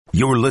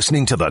You're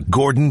listening to the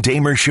Gordon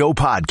Damer Show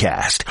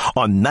podcast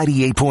on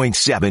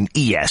 98.7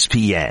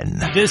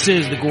 ESPN. This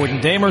is the Gordon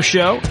Damer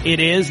Show. It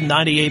is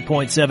 98.7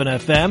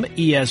 FM,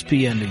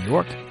 ESPN New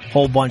York.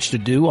 Whole bunch to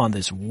do on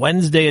this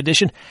Wednesday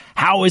edition.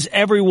 How is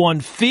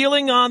everyone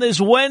feeling on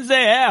this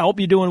Wednesday? I hope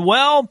you're doing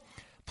well.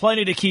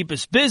 Plenty to keep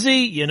us busy.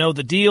 You know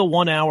the deal.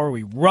 1 hour.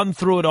 We run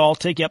through it all.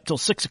 Take you up till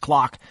 6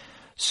 o'clock.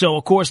 So,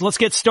 of course, let's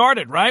get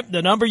started, right?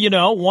 The number you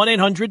know,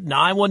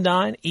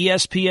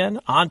 1-800-919-ESPN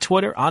on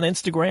Twitter, on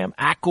Instagram,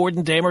 at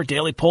Gordon Damer.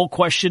 Daily poll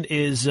question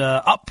is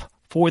up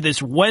for this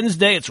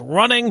Wednesday. It's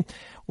running.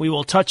 We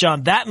will touch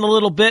on that in a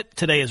little bit.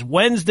 Today is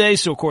Wednesday,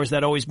 so, of course,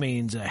 that always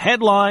means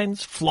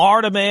headlines.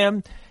 Florida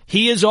man,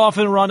 he is off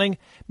and running.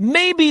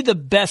 Maybe the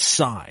best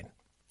sign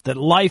that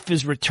life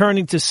is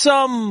returning to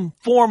some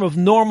form of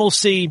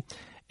normalcy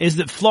is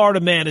that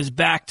Florida man is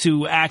back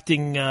to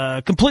acting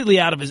completely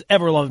out of his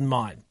ever-loving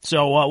mind.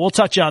 So we'll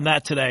touch on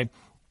that today.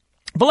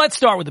 But let's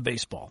start with the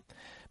baseball,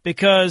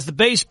 because the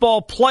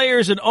baseball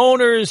players and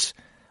owners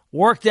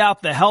worked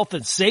out the health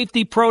and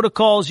safety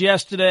protocols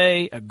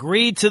yesterday,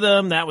 agreed to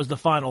them. That was the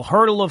final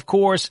hurdle, of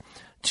course,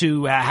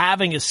 to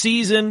having a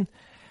season.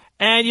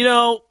 And, you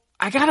know,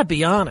 I got to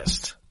be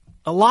honest,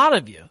 a lot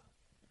of you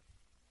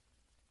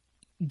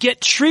get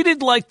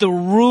treated like the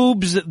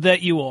rubes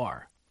that you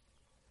are.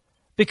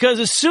 Because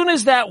as soon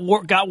as that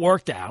got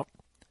worked out,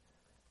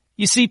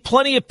 you see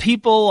plenty of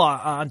people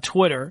on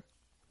Twitter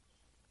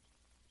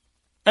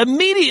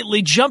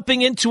immediately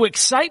jumping into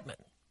excitement.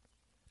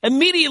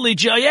 Immediately,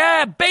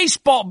 yeah,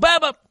 baseball, blah,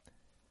 blah.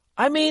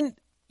 I mean,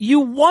 you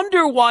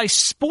wonder why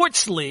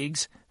sports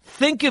leagues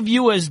think of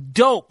you as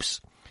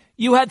dopes.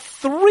 You had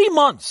 3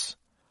 months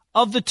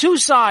of the two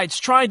sides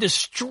trying to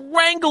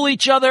strangle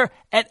each other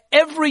at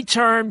every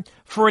turn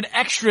for an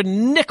extra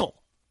nickel.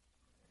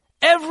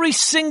 Every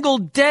single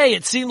day,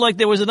 it seemed like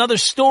there was another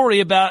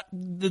story about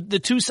the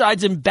two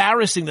sides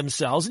embarrassing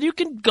themselves. And you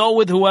can go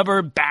with whoever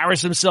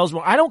embarrassed themselves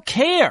more. I don't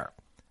care.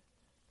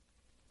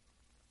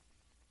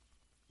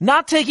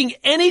 Not taking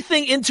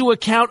anything into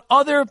account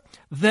other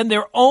than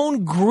their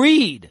own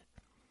greed.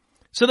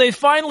 So they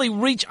finally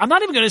reach, I'm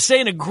not even going to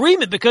say an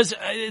agreement, because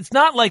it's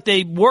not like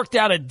they worked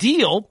out a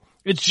deal.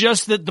 It's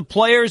just that the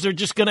players are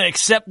just going to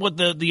accept what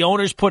the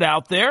owners put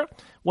out there,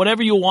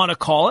 whatever you want to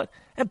call it.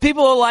 And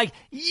people are like,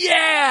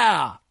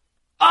 yeah,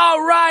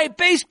 all right,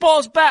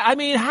 baseball's back. I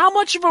mean, how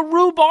much of a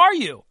rube are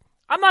you?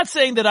 I'm not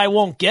saying that I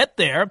won't get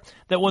there,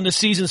 that when the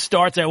season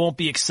starts I won't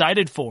be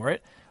excited for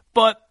it,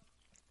 but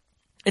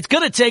it's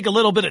going to take a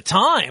little bit of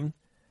time.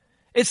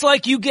 It's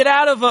like you get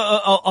out of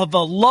a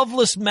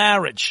loveless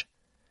marriage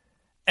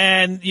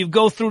and you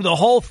go through the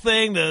whole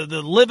thing, the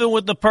living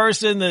with the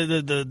person,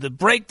 the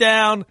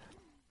breakdown,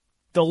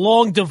 the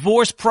long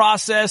divorce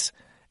process,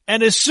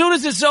 and as soon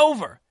as it's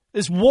over,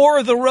 this War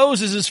of the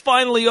Roses is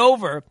finally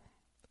over.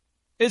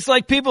 It's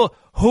like people,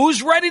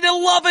 who's ready to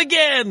love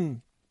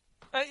again?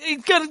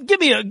 Give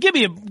me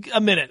a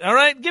minute, all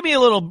right? Give me a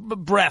little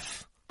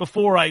breath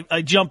before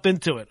I jump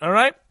into it, all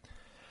right?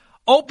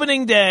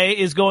 Opening day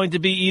is going to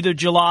be either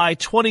July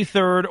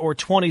 23rd or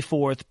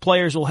 24th.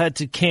 Players will head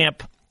to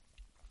camp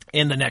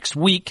in the next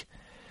week.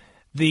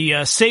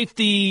 The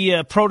safety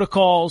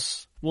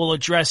protocols will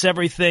address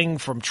everything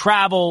from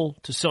travel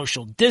to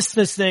social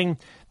distancing.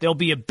 There'll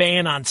be a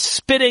ban on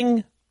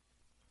spitting.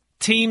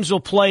 Teams will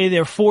play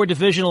their 4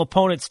 divisional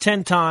opponents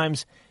 10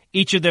 times,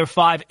 each of their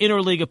 5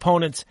 interleague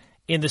opponents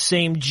in the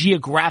same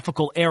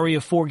geographical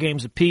area, 4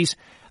 games apiece.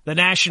 The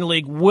National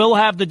League will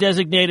have the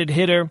designated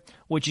hitter,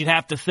 which you'd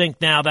have to think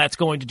now that's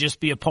going to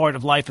just be a part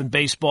of life in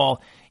baseball,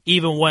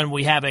 even when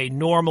we have a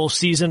normal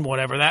season,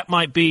 whatever that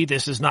might be.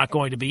 This is not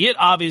going to be it,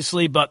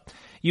 obviously, but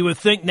you would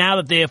think now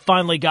that they have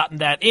finally gotten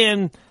that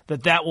in,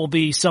 that will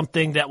be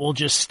something that will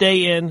just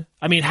stay in.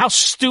 I mean, how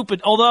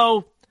stupid,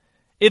 although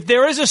if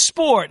there is a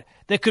sport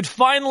that could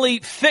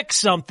finally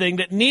fix something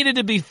that needed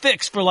to be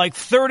fixed for like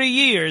 30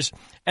 years,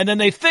 and then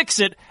they fix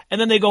it,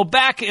 and then they go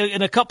back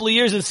in a couple of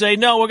years and say,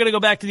 no, we're going to go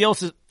back to the old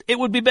system, it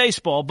would be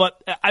baseball.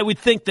 But I would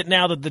think that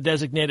now that the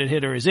designated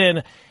hitter is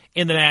in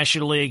the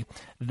National League,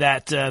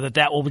 that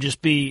will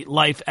just be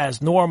life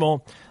as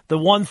normal. The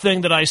one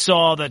thing that I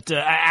saw that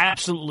I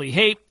absolutely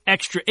hate,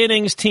 extra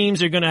innings.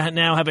 Teams are going to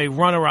now have a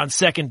runner on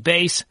second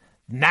base.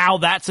 Now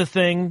that's a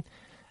thing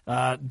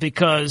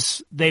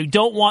because they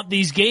don't want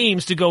these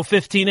games to go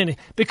 15 innings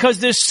because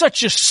there's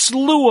such a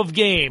slew of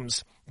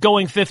games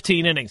going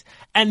 15 innings.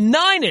 And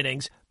 9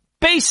 innings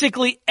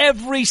basically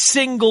every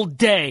single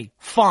day,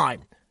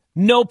 fine.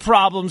 No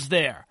problems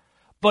there.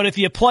 But if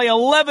you play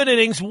 11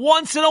 innings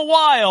once in a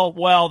while,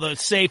 well, the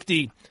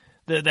safety,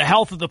 the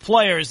health of the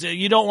players,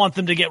 you don't want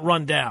them to get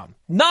run down.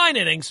 9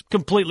 innings,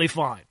 completely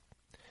fine.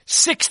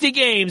 60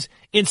 games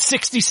in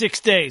 66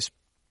 days,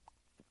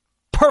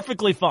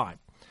 perfectly fine.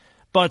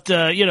 But,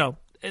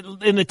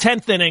 in the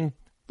 10th inning,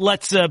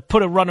 let's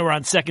put a runner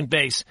on second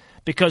base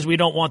because we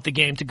don't want the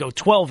game to go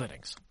 12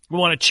 innings. We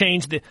want to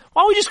change why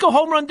don't we just go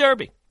home run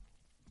derby?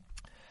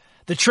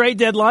 The trade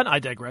deadline, I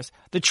digress.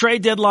 The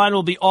trade deadline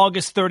will be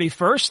August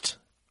 31st.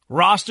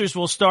 Rosters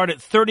will start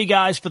at 30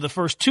 guys for the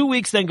first 2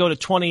 weeks, then go to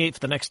 28 for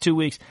the next 2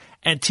 weeks,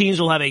 and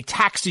teams will have a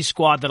taxi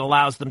squad that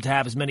allows them to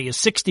have as many as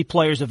 60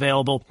 players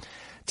available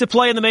to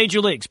play in the major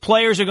leagues.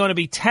 Players are going to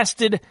be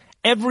tested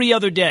every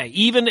other day,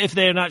 even if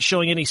they're not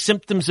showing any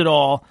symptoms at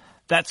all.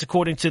 That's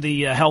according to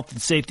the health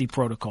and safety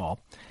protocol.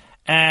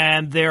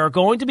 And there are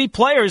going to be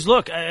players.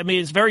 Look, I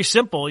mean, it's very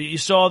simple. You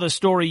saw the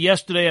story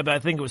yesterday about, I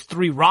think it was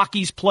 3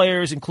 Rockies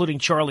players, including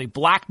Charlie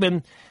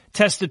Blackmon,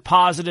 tested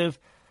positive.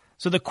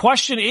 So the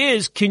question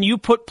is, can you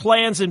put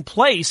plans in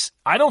place?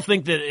 I don't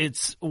think that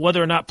it's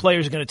whether or not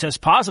players are going to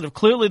test positive.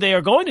 Clearly, they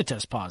are going to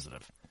test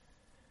positive.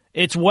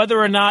 It's whether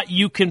or not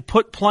you can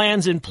put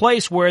plans in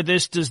place where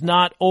this does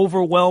not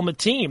overwhelm a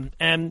team.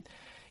 And,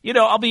 you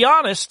know, I'll be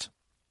honest,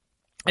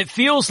 it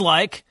feels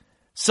like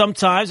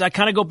sometimes I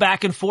kind of go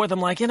back and forth.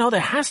 I'm like, you know, there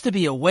has to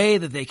be a way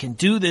that they can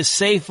do this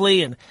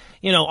safely. And,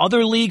 you know,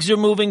 other leagues are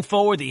moving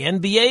forward. The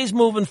NBA's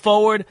moving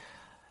forward.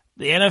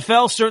 The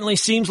NFL certainly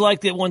seems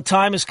like that when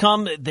time has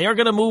come, they're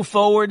going to move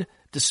forward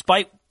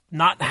despite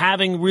not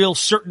having real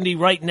certainty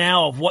right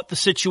now of what the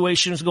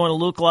situation is going to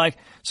look like.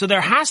 So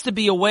there has to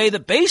be a way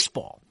that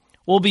baseball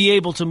will be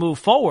able to move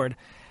forward.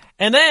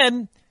 And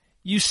then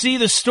you see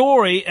the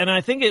story, and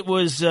I think it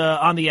was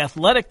on The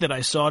Athletic that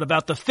I saw it,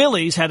 about the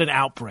Phillies had an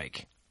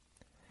outbreak.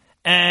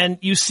 And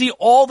you see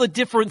all the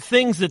different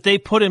things that they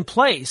put in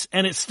place,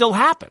 and it still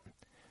happened.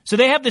 So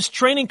they have this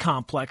training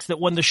complex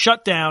that when the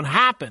shutdown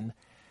happened,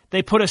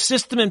 they put a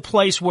system in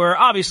place where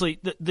obviously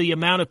the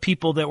amount of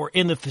people that were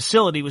in the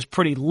facility was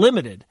pretty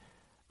limited,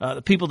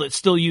 the people that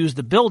still use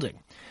the building.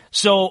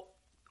 So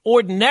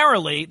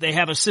ordinarily they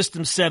have a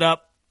system set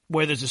up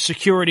where there's a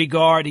security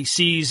guard. He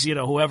sees, you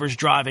know, whoever's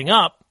driving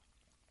up.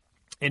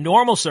 In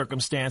normal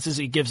circumstances,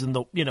 he gives them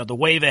the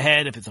wave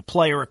ahead if it's a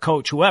player, a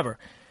coach, whoever.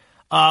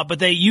 But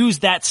they use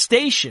that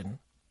station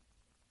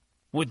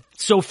with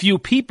so few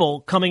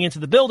people coming into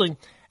the building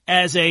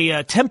as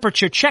a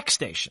temperature check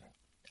station.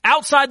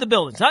 Outside the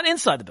building, not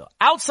inside the building,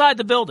 outside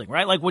the building,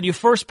 right? Like when you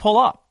first pull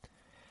up.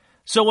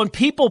 So when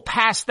people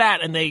passed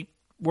that and they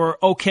were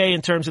okay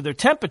in terms of their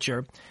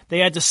temperature, they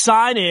had to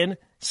sign in,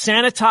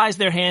 sanitize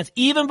their hands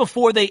even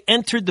before they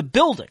entered the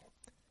building.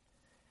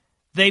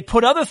 They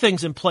put other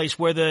things in place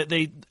where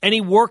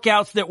any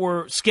workouts that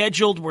were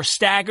scheduled were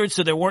staggered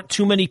so there weren't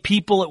too many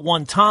people at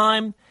one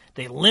time.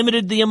 They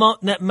limited the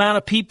amount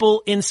of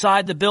people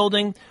inside the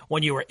building.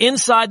 When you were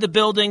inside the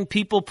building,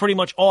 people pretty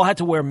much all had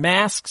to wear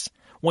masks.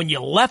 When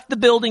you left the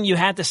building, you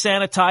had to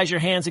sanitize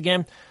your hands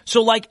again.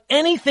 So like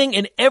anything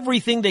and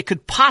everything they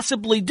could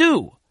possibly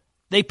do,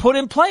 they put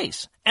in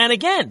place. And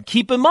again,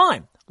 keep in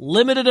mind,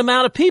 limited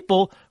amount of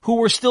people who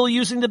were still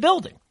using the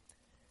building.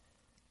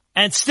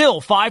 And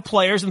still, 5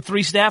 players and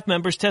 3 staff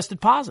members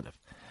tested positive.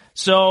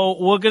 So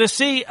we're going to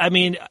see. I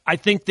mean, I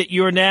think that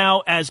you're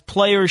now, as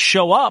players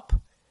show up,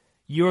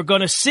 you're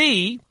going to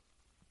see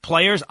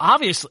players,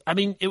 obviously. I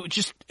mean,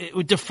 it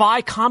would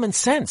defy common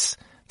sense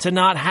to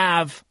not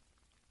have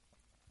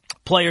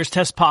players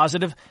test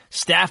positive,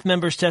 staff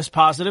members test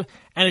positive,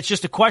 and it's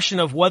just a question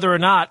of whether or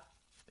not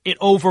it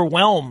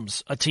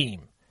overwhelms a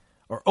team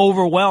or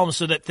overwhelms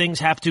so that things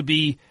have to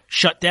be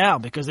shut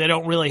down because they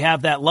don't really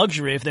have that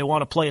luxury if they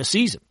want to play a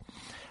season.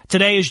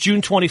 Today is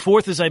June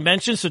 24th, as I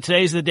mentioned, so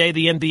today's the day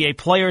the NBA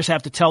players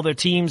have to tell their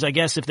teams, I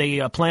guess, if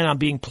they plan on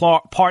being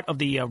part of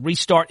the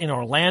restart in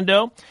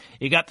Orlando.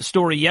 You got the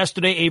story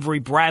yesterday. Avery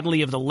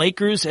Bradley of the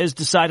Lakers has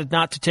decided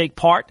not to take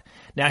part.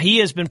 Now, he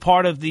has been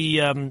part of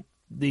the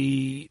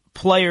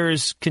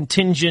players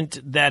contingent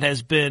that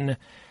has been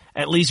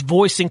at least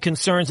voicing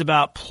concerns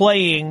about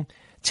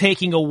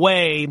taking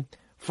away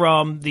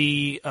from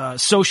the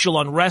social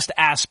unrest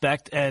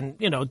aspect. And,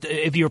 you know,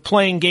 if you're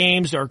playing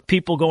games, are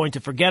people going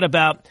to forget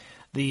about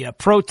the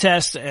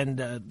protests and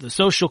the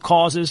social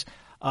causes?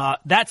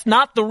 That's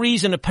not the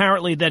reason,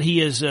 apparently, that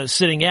he is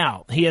sitting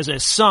out. He has a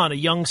son, a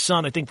young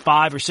son, I think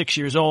 5 or 6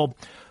 years old,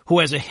 who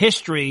has a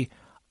history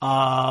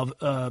of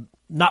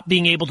not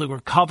being able to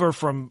recover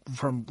from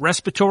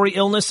respiratory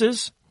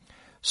illnesses.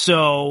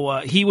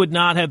 So he would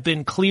not have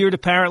been cleared,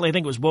 apparently. I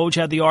think it was Woj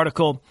had the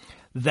article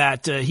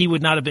that he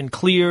would not have been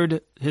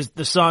cleared,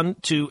 the son,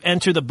 to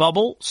enter the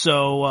bubble.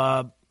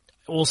 So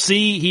we'll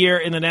see here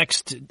in the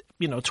next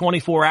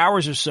 24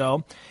 hours or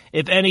so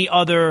if any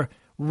other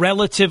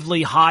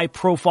relatively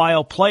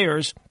high-profile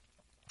players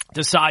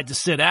decide to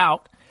sit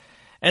out.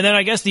 And then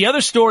I guess the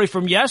other story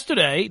from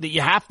yesterday that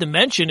you have to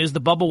mention is the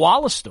Bubba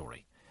Wallace story.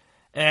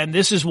 And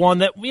this is one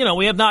that,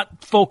 we have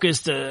not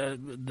focused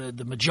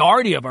the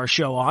majority of our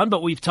show on,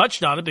 but we've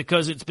touched on it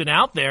because it's been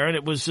out there and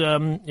it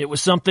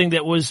was something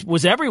that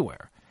was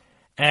everywhere.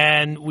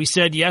 And we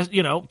said, yes,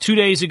 2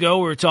 days ago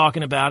we were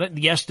talking about it.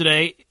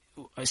 Yesterday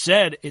I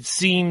said it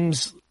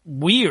seems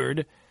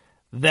weird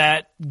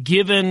that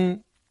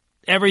given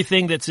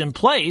everything that's in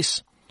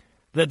place,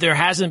 that there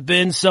hasn't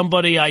been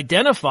somebody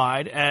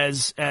identified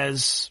as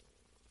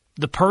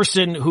the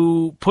person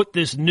who put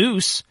this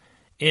noose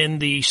in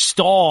the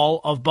stall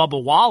of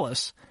Bubba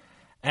Wallace.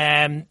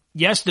 And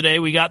yesterday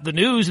we got the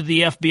news that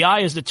the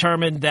FBI has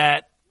determined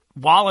that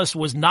Wallace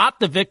was not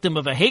the victim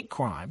of a hate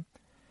crime,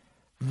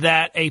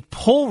 that a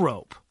pull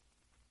rope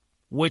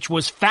which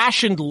was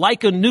fashioned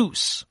like a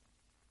noose,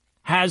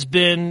 has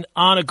been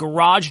on a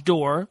garage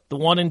door, the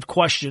one in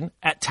question,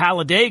 at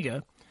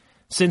Talladega,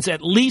 since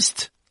at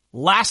least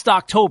last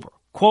October.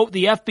 Quote,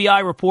 the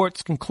FBI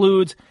reports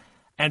concludes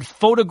and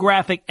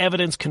photographic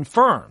evidence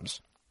confirms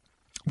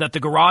that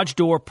the garage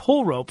door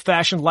pull rope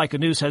fashioned like a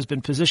noose has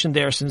been positioned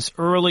there since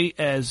early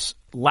as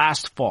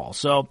last fall.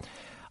 So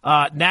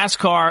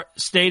NASCAR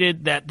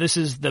stated that this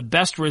is the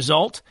best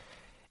result.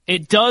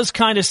 It does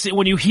kind of,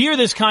 when you hear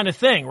this kind of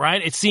thing,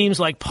 right, it seems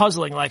like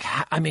puzzling. Like,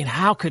 I mean,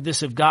 how could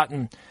this have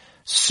gotten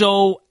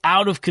so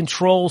out of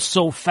control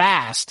so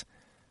fast?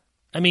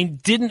 I mean,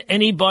 didn't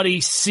anybody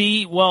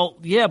see, well,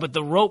 yeah, but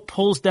the rope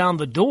pulls down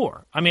the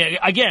door. I mean,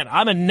 again,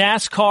 I'm a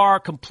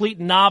NASCAR complete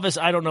novice.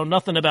 I don't know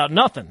nothing about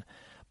nothing.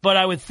 But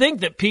I would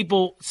think that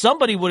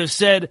somebody would have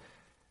said,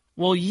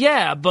 well,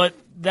 yeah, but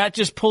that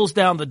just pulls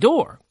down the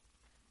door.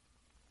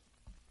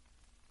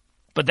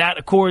 But that,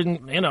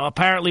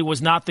 apparently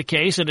was not the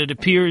case. And it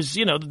appears,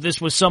 that this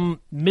was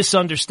some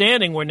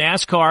misunderstanding where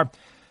NASCAR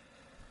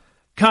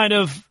kind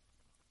of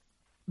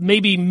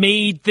maybe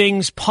made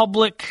things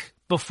public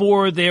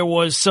before there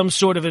was some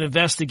sort of an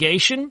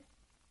investigation.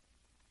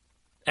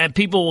 And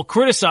people will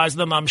criticize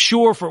them, I'm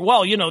sure, for,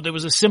 there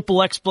was a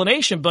simple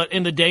explanation. But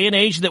in the day and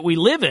age that we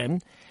live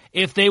in,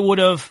 if they would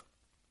have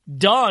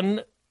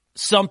done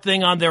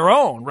something on their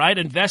own, right,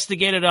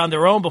 investigated on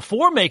their own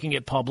before making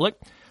it public,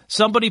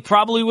 somebody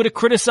probably would have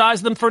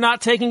criticized them for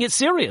not taking it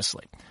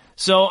seriously.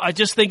 So I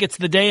just think it's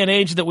the day and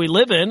age that we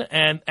live in,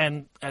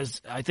 and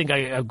as I think I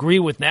agree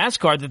with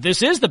NASCAR that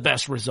this is the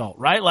best result,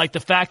 right? Like the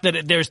fact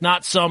that there's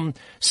not some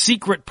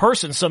secret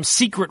person, some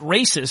secret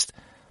racist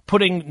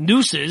putting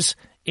nooses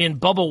in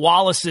Bubba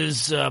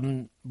Wallace's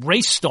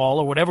race stall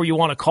or whatever you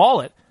want to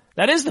call it.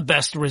 That is the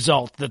best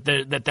result,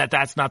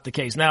 that's not the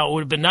case. Now, it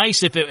would have been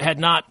nice if it had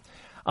not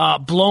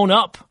blown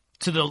up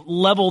to the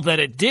level that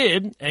it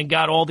did and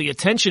got all the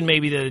attention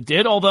maybe that it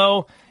did.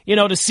 Although,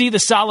 to see the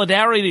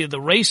solidarity of the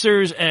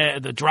racers,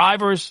 the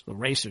drivers, the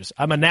racers.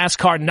 I'm a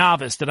NASCAR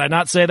novice. Did I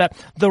not say that?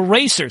 The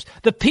racers,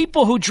 the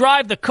people who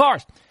drive the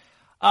cars,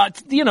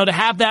 to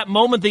have that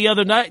moment the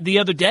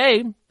other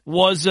day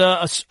was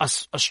a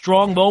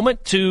strong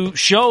moment to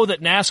show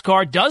that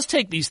NASCAR does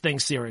take these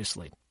things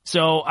seriously.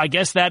 So I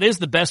guess that is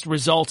the best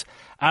result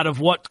out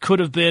of what could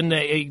have been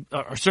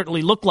or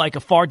certainly looked like a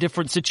far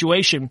different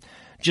situation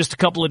just a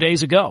couple of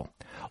days ago.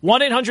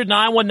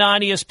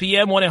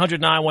 1-800-919-ESPN,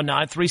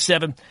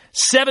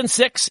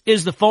 1-800-919-3776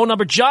 is the phone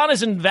number. John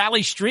is in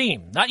Valley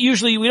Stream.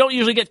 We don't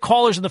usually get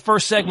callers in the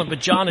first segment, but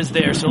John is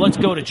there. So let's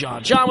go to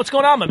John. John, what's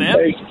going on, my man?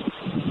 Hey,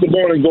 good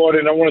morning,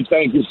 Gordon. I want to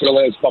thank you for the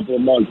last couple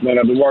of months, man.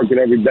 I've been working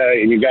every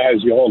day, and you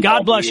guys, your whole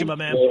God bless you, my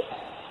man.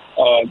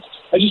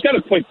 I just got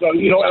a quick thought.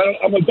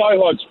 I'm a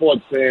diehard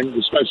sports fan,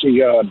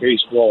 especially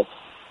baseball.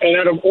 And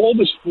out of all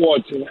the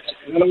sports, and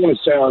I don't want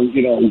to sound,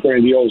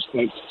 grandiose,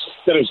 but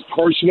that has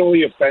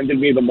personally offended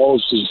me the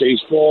most is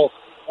baseball.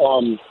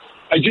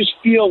 I just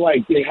feel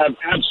like they have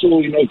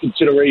absolutely no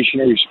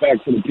consideration or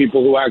respect for the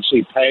people who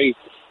actually pay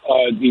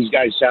these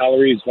guys'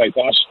 salaries, like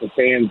us, the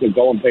fans that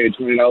go and pay a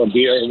 $20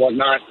 beer and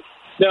whatnot.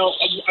 Now,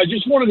 I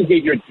just wanted to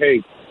get your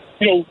take.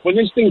 When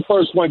this thing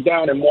first went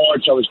down in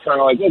March, I was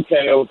kind of like,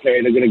 okay,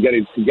 they're going to get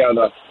it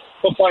together.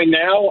 But by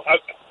now,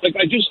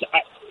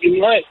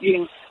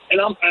 and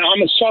I'm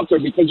a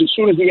sucker because as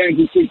soon as the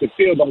Yankees take the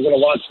field, I'm going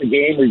to watch the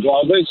game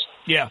regardless.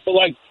 Yeah.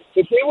 But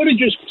if they would have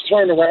just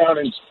turned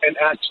around and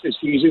axed the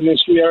season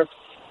this year,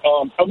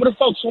 I would have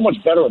felt so much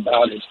better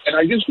about it. And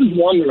I just was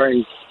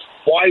wondering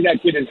why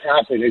that didn't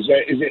happen. Is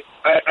it?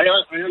 I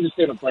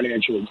understand the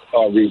financial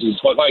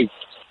reasons, but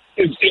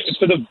if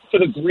for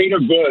the greater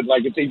good,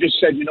 if they just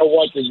said, you know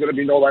what, there's going to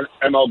be no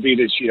MLB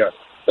this year,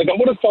 I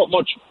would have felt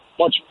much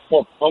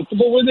more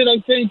comfortable with it, I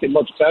think, and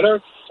much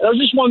better. And I was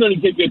just wondering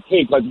to get your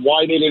take,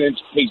 why they didn't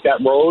take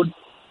that road.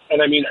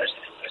 And I mean,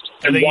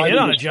 I think you hit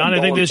on it, John. I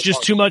think there's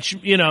just too much,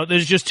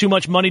 there's just too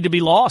much money to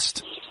be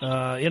lost.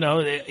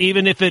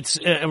 Even if it's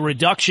a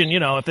reduction,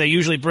 if they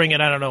usually bring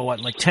in, I don't know what,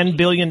 $10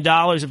 billion,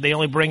 if they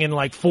only bring in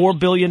 $4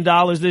 billion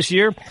this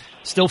year,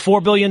 still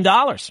 $4 billion,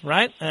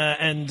 right?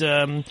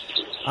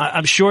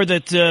 I'm sure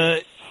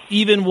that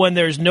even when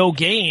there's no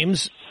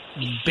games,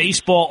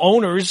 baseball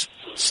owners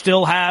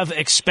still have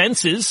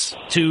expenses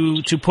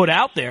to put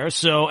out there.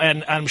 So,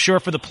 and I'm sure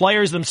for the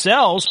players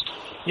themselves,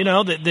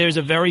 that there's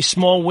a very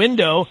small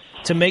window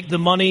to make the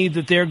money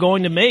that they're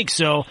going to make.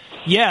 So,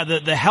 yeah,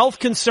 the health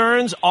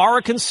concerns are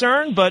a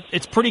concern, but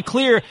it's pretty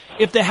clear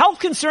if the health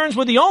concerns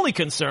were the only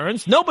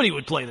concerns, nobody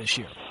would play this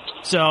year.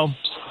 So,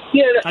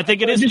 yeah, I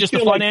think it is just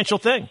a financial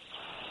thing.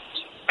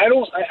 I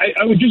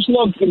would just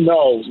love to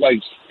know,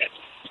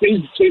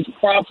 they've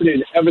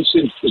profited ever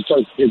since the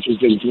first pitch has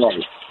been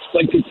thrown.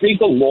 To take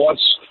a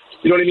loss,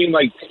 you know what I mean?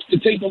 To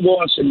take a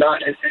loss and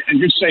not, and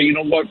just say, you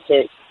know what,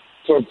 for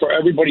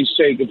everybody's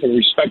sake and for the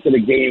respect of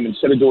the game,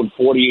 instead of doing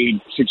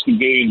 48, 60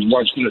 games,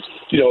 watching,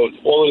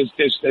 all of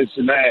this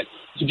and that,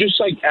 to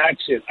just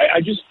axe it. I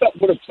just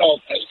would have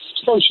felt,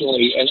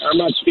 personally, and I'm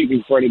not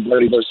speaking for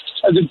anybody, but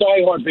as a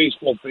diehard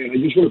baseball fan, I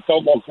just would have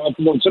felt more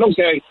comfortable and said,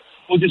 okay,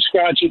 we'll just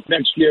scratch it.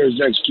 Next year is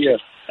next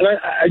year. And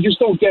I just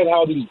don't get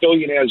how these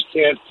billionaires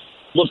can't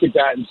look at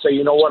that and say,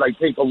 you know what, I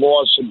take a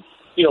loss and,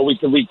 we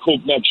can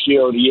recoup next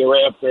year or the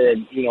year after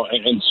and,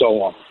 and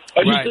so on.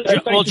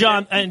 Right. Well,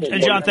 John, and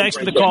John, thanks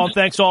for the call.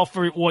 Thanks all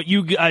for what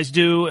you guys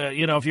do.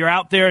 If you're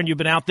out there and you've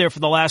been out there for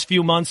the last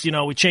few months,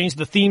 we changed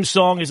the theme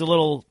song as a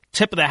little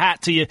tip of the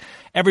hat to you,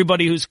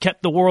 everybody who's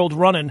kept the world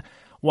running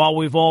while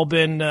we've all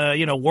been,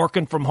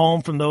 working from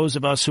home, from those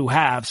of us who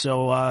have.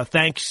 So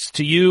thanks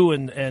to you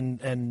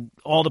and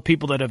all the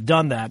people that have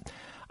done that.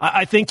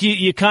 I think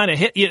you kind of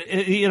hit,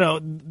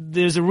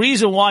 there's a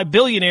reason why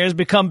billionaires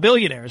become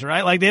billionaires,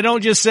 right? Like they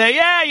don't just say,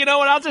 yeah, you know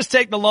what, I'll just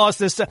take the loss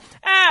this time.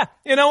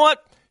 You know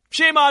what?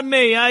 Shame on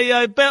me.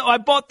 I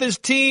bought this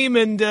team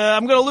and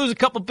I'm going to lose a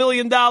couple $1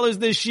 billion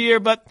this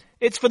year, but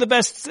it's for the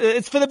best.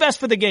 It's for the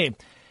best for the game.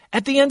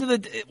 At the end of the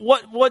day,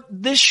 what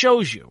this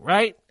shows you,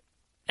 right?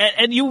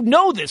 And you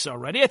know this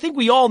already. I think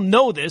we all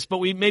know this, but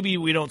maybe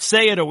we don't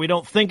say it or we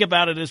don't think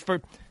about it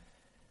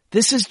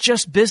this is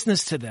just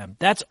business to them.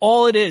 That's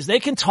all it is. They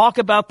can talk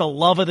about the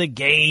love of the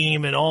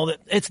game and all that.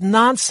 It's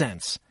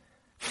nonsense.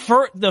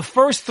 The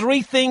first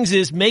three things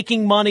is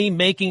making money,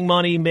 making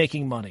money,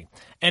 making money.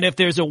 And if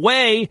there's a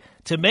way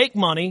to make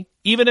money,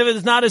 even if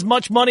it's not as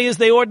much money as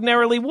they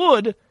ordinarily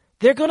would,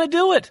 they're going to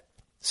do it.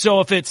 So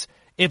if it's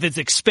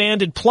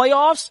expanded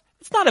playoffs,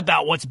 it's not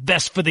about what's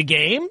best for the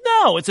game.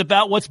 No, it's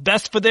about what's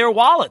best for their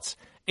wallets.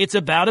 It's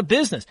about a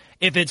business.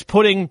 If it's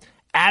putting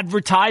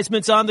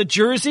advertisements on the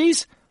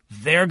jerseys,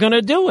 they're going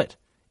to do it.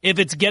 If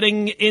it's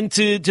getting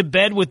into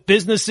bed with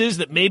businesses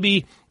that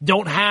maybe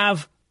don't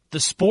have the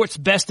sport's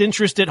best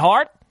interest at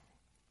heart,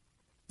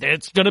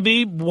 it's going to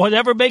be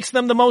whatever makes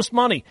them the most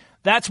money.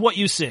 That's what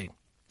you see.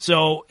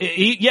 So,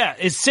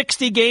 is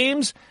 60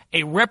 games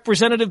a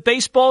representative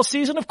baseball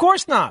season? Of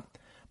course not.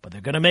 But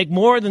they're going to make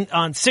more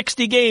on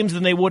 60 games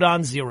than they would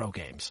on 0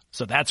 games.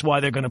 So that's why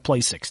they're going to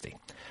play 60.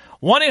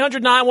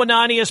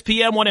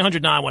 1-800-919-ESPN,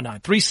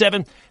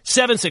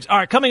 1-800-919-3776. All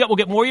right, coming up, we'll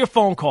get more of your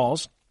phone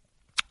calls.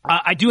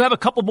 I do have a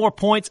couple more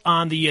points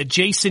on the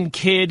Jason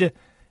Kidd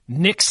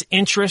Knicks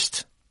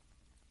interest.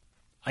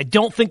 I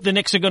don't think the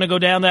Knicks are going to go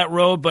down that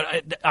road, but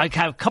I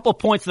have a couple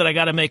points that I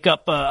got to make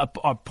up,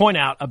 point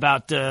out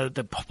about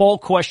the poll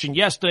question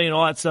yesterday and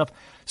all that stuff.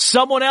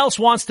 Someone else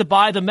wants to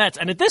buy the Mets.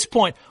 And at this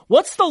point,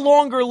 what's the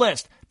longer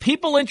list?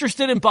 People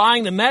interested in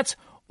buying the Mets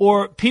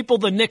or people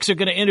the Knicks are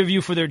going to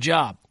interview for their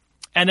job?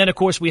 And then, of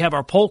course, we have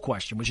our poll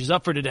question, which is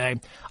up for today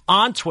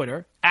on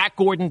Twitter,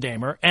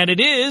 @GordonDamer, and it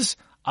is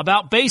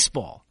about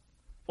baseball.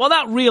 Well,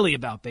 not really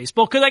about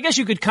baseball, because I guess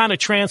you could kind of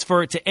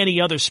transfer it to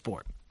any other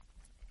sport.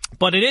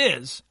 But it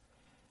is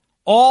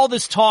all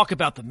this talk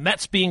about the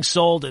Mets being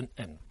sold and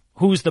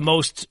who's the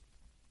most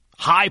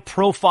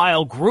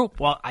high-profile group.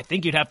 Well, I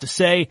think you'd have to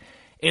say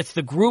it's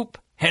the group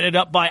headed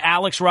up by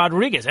Alex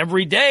Rodriguez.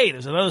 Every day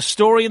there's another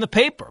story in the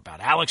paper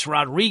about Alex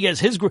Rodriguez,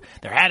 his group.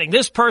 They're adding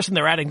this person.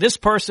 They're adding this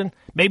person.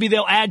 Maybe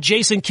they'll add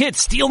Jason Kidd,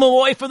 steal them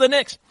away for the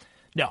Knicks.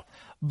 No.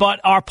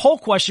 But our poll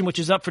question, which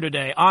is up for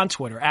today on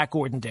Twitter,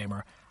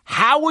 @GordonDamer,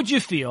 how would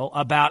you feel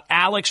about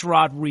Alex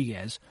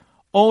Rodriguez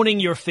owning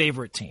your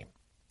favorite team?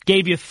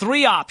 Gave you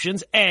 3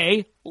 options.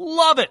 A,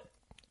 love it.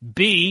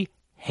 B,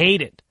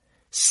 hate it.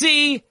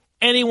 C,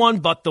 anyone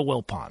but the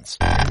Wilpons.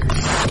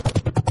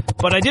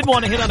 But I did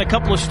want to hit on a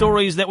couple of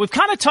stories that we've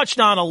kind of touched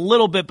on a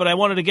little bit, but I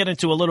wanted to get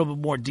into a little bit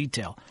more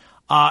detail.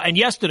 And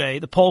yesterday,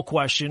 the poll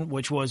question,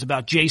 which was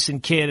about Jason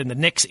Kidd and the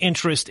Knicks'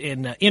 interest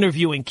in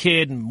interviewing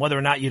Kidd and whether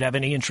or not you'd have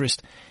any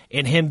interest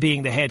in him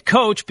being the head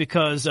coach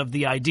because of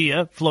the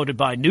idea floated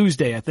by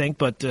Newsday, I think,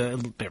 but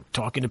they're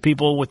talking to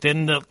people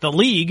within the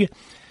league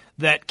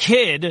that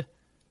Kidd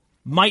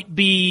might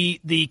be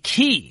the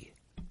key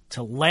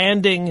to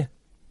landing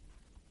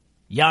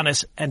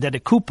Giannis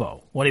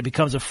Antetokounmpo when he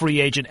becomes a free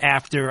agent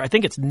after, I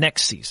think it's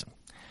next season.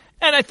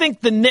 And I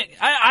think the Knicks,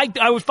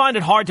 I would find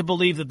it hard to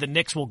believe that the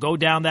Knicks will go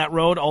down that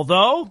road,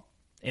 although,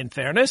 in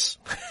fairness,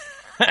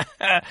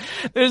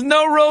 there's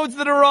no roads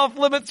that are off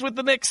limits with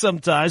the Knicks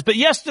sometimes. But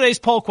yesterday's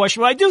poll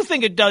question, well, I do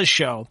think it does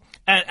show,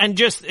 and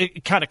just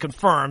it kind of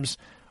confirms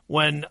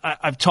when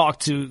I've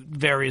talked to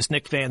various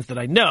Knicks fans that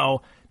I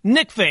know,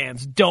 Knicks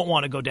fans don't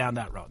want to go down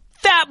that road.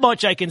 That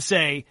much I can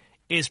say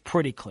is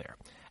pretty clear.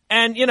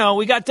 And,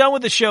 we got done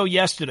with the show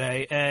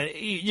yesterday, and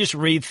you just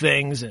read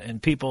things,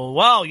 and people,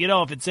 well,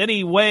 if it's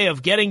any way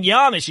of getting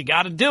Giannis, you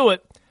got to do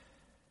it.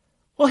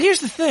 Well,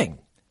 here's the thing.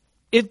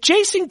 If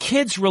Jason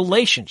Kidd's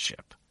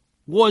relationship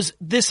was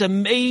this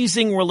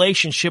amazing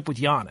relationship with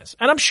Giannis,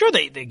 and I'm sure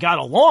they got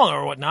along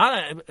or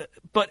whatnot,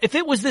 but if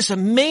it was this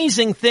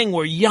amazing thing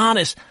where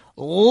Giannis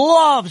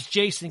loves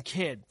Jason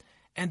Kidd,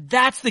 and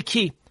that's the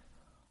key,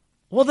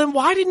 well, then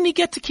why didn't he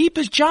get to keep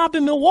his job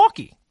in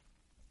Milwaukee?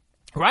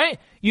 Right?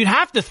 You'd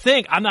have to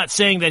think, I'm not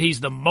saying that he's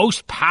the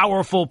most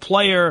powerful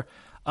player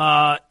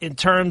in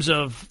terms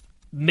of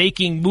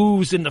making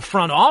moves in the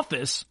front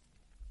office,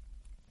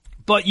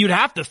 but you'd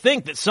have to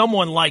think that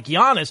someone like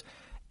Giannis,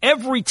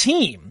 every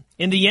team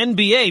in the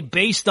NBA,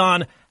 based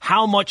on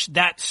how much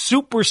that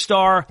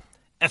superstar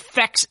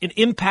affects and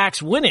impacts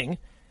winning,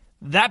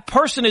 that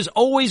person is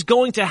always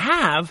going to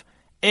have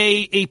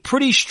a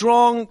pretty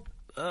strong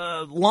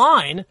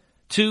line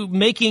to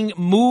making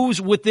moves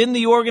within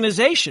the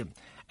organization.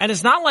 And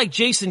it's not like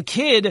Jason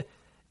Kidd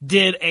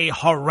did a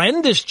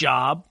horrendous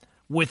job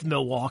with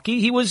Milwaukee.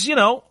 He was,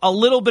 a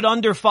little bit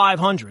under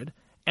 500.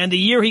 And the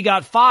year he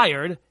got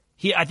fired,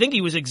 I think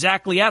he was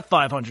exactly at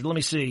 500. Let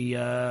me see.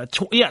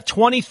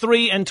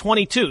 23 and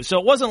 22. So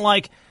it wasn't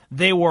like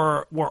they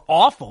were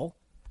awful.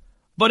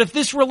 But if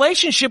this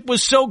relationship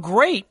was so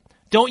great,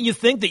 don't you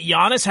think that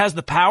Giannis has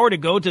the power to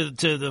go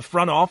to the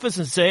front office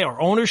and say, or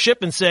ownership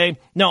and say,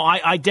 no,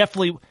 I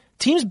definitely,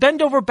 teams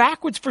bend over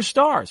backwards for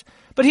stars.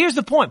 But here's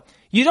the point.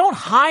 You don't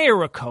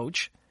hire a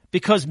coach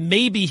because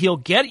maybe he'll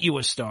get you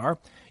a star.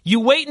 You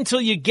wait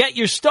until you get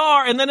your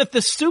star, and then if the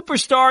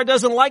superstar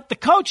doesn't like the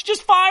coach,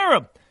 just fire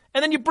him.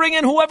 And then you bring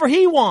in whoever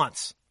he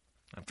wants.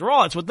 After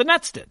all, that's what the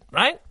Nets did,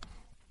 right?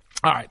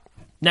 All right,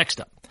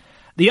 next up.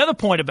 The other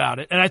point about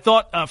it, and I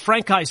thought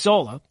Frank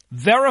Isola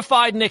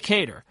verified Nick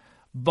Hader,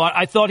 but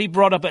I thought he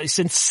brought up a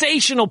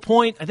sensational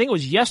point, I think it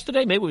was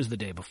yesterday, maybe it was the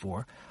day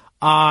before,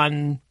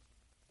 on,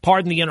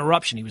 pardon the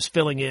interruption, he was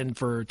filling in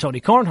for Tony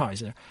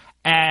Kornheiser,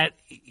 and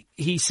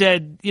he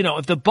said,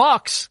 if the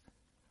Bucks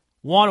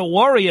want to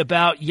worry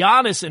about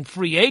Giannis and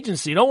free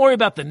agency, don't worry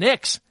about the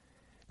Knicks.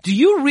 Do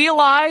you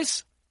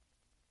realize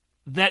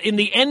that in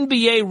the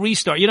NBA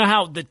restart, you know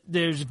how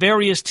there's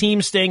various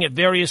teams staying at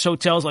various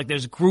hotels, like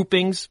there's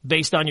groupings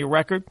based on your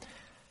record?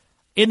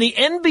 In the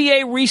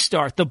NBA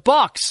restart, the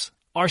Bucks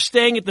are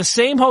staying at the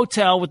same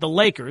hotel with the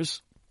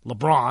Lakers,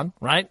 LeBron,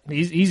 right?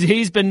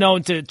 He's been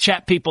known to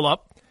chat people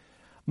up.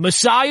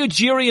 Masai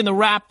Ujiri and the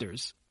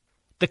Raptors.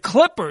 The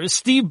Clippers,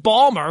 Steve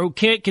Ballmer, who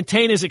can't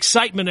contain his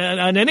excitement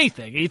on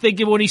anything. You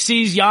think when he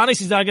sees Giannis,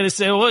 he's not going to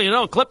say,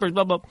 well, Clippers,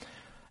 blah, blah.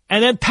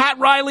 And then Pat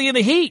Riley and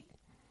the Heat.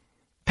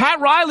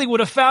 Pat Riley would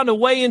have found a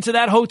way into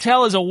that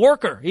hotel as a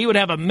worker. He would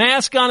have a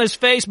mask on his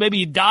face. Maybe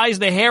he dyes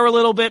the hair a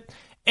little bit.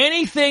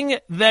 Anything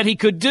that he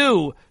could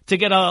do to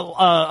get a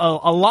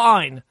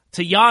line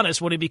to Giannis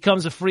when he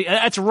becomes a free.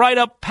 That's right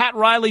up Pat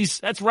Riley's.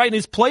 That's right in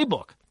his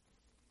playbook.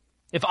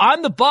 If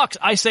I'm the Bucks,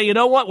 I say, you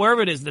know what?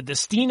 Wherever it is, the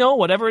Destino,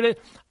 whatever it is,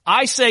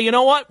 I say, you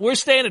know what? We're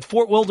staying at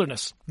Fort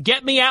Wilderness.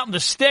 Get me out in the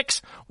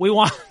sticks. We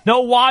want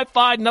no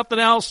Wi-Fi, nothing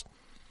else.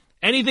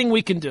 Anything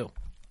we can do.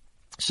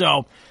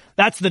 So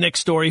that's the Knicks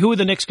story. Who are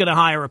the Knicks going to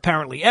hire?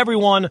 Apparently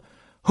everyone.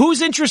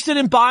 Who's interested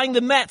in buying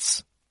the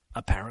Mets?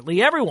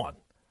 Apparently everyone.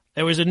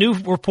 There was a new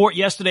report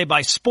yesterday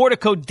by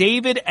Sportico.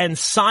 David and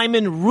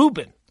Simon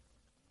Rubin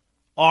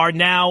are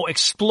now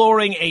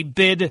exploring a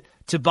bid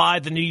to buy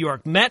the New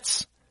York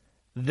Mets.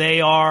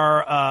 They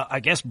are,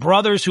 I guess,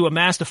 brothers who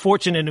amassed a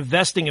fortune in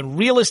investing in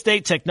real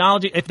estate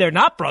technology. If they're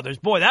not brothers,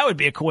 boy, that would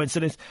be a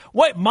coincidence.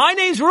 Wait, my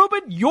name's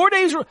Rubin, your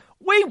name's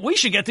Rubin. We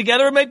should get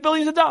together and make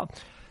billions of dollars.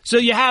 So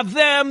you have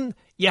them.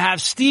 You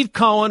have Steve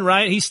Cohen,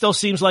 right? He still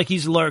seems like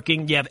he's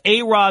lurking. You have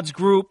A-Rod's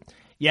group.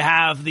 You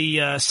have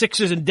the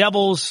Sixers and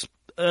Devils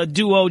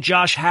duo,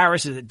 Josh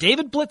Harris. Is it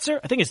David Blitzer?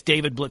 I think it's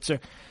David Blitzer.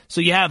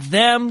 So you have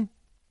them.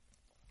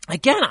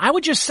 Again, I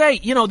would just say,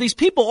 these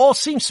people all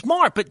seem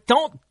smart, but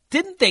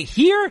didn't they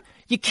hear?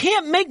 You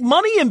can't make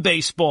money in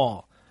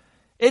baseball.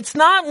 It's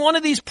not one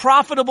of these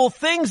profitable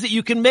things that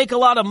you can make a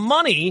lot of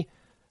money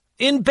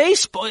in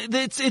baseball.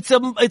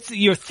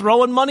 You're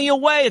throwing money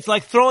away. It's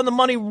like throwing the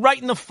money right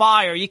in the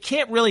fire. You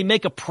can't really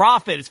make a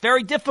profit. It's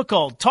very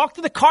difficult. Talk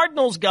to the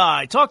Cardinals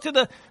guy. Talk to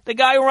the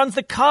guy who runs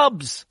the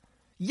Cubs.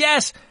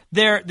 Yes,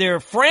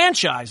 their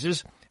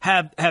franchises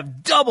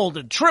have doubled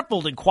and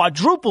tripled and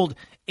quadrupled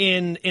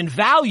in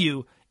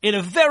value in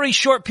a very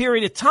short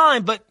period of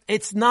time, but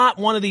it's not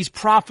one of these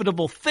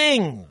profitable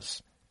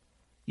things.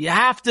 You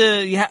have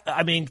to,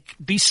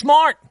 be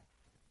smart.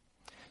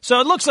 So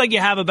it looks like you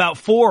have about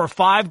 4 or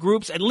 5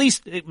 groups. At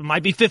least it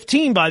might be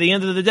 15 by the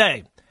end of the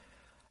day.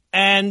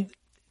 And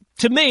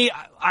to me,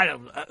 I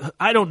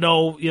don't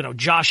know,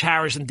 Josh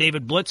Harris and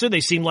David Blitzer. They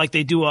seem like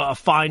they do a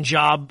fine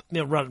job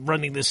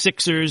running the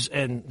Sixers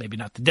and maybe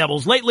not the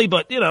Devils lately,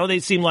 but, they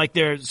seem like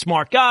they're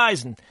smart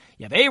guys. And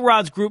you have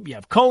A-Rod's group, you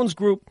have Cohen's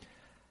group.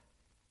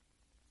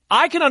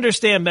 I can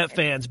understand Met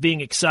fans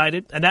being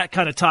excited, and that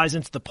kind of ties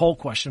into the poll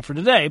question for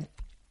today,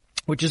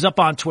 which is up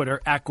on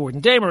Twitter,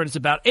 @GordonDamer, and it's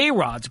about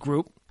A-Rod's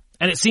group,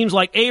 and it seems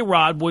like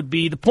A-Rod would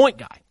be the point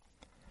guy.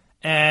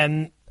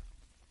 And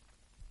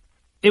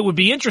it would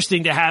be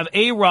interesting to have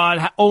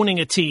A-Rod owning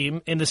a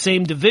team in the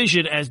same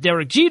division as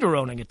Derek Jeter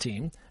owning a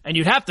team, and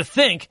you'd have to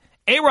think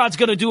A-Rod's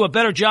going to do a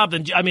better job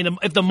than,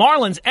 if the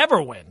Marlins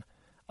ever win,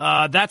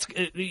 that's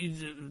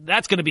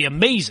going to be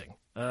amazing.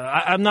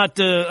 I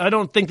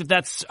don't think that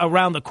that's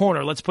around the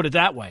corner. Let's put it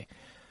that way.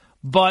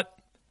 But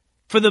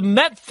for the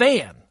Met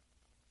fan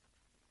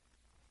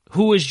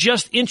who is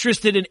just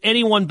interested in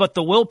anyone but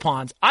the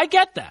Wilpons, I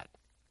get that.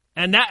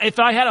 And that, if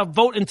I had a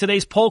vote in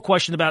today's poll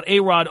question about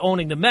A-Rod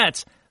owning the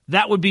Mets,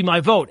 that would be my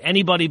vote.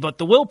 Anybody but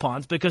the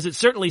Wilpons, because it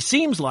certainly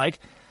seems like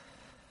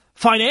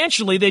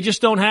financially they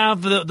just don't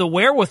have the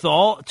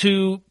wherewithal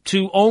to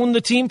own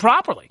the team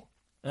properly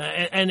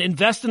and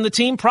invest in the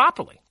team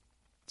properly.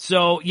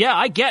 So, yeah,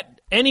 I get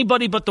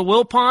anybody but the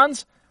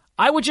Wilpons.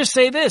 I would just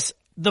say this.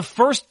 The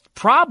first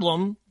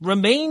problem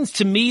remains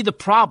to me the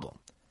problem.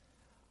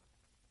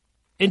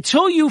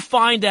 until you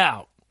find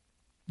out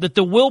that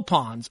the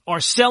Wilpons are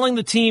selling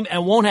the team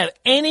and won't have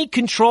any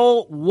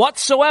control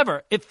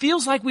whatsoever, it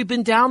feels like we've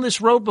been down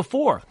this road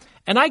before.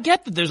 And I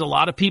get that there's a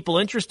lot of people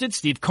interested.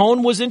 Steve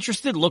Cohen was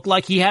interested. Looked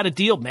like he had a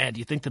deal. Man, do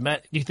you think the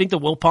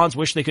Wilpons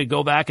wish they could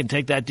go back and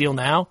take that deal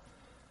now?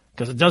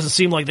 Because it doesn't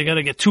seem like they're going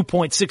to get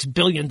 $2.6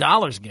 billion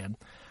again.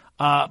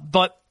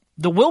 But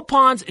the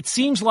Wilpons, it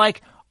seems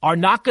like, are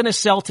not going to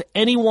sell to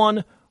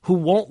anyone who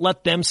won't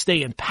let them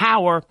stay in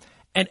power.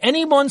 And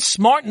anyone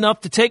smart enough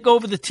to take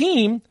over the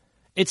team,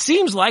 it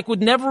seems like,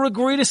 would never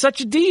agree to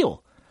such a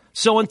deal.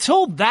 So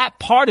until that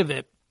part of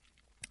it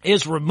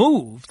is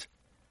removed,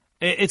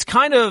 it's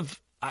kind of,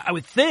 I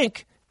would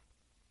think,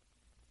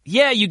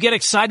 yeah, you get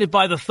excited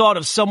by the thought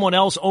of someone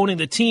else owning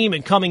the team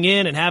and coming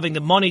in and having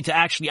the money to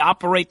actually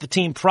operate the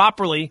team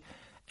properly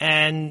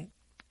and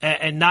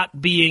not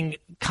being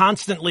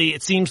constantly,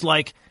 it seems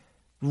like,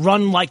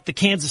 run like the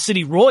Kansas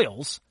City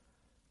Royals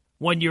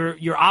when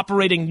you're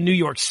operating New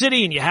York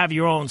City and you have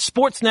your own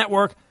sports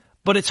network.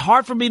 But it's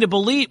hard for me to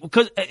believe,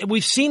 because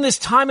we've seen this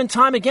time and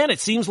time again.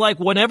 It seems like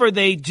whenever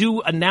they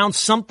do announce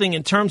something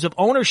in terms of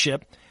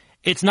ownership,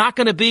 it's not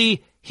going to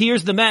be,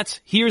 here's the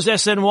Mets, here's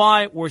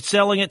SNY, we're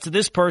selling it to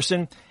this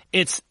person.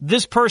 It's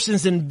this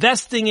person's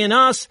investing in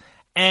us,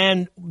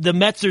 and the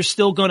Mets are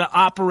still going to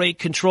operate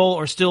control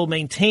or still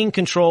maintain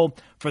control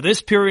for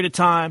this period of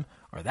time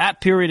or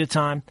that period of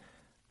time.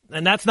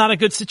 And that's not a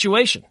good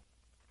situation.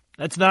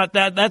 That's not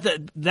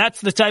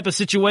that's the type of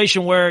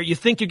situation where you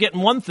think you're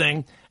getting one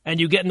thing and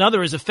you get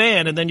another as a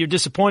fan, and then you're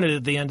disappointed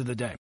at the end of the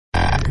day.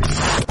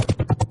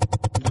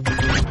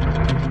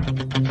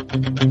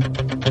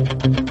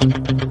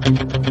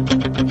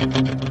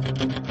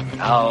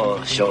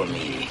 Now show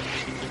me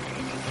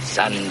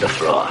sand the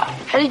floor.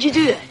 How did you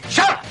do that?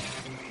 Shut up!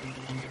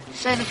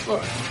 Sand the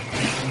floor.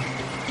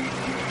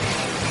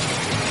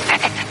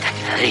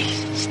 Hey,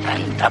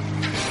 stand up.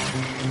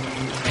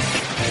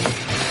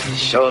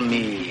 Show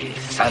me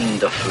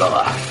sand the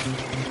floor.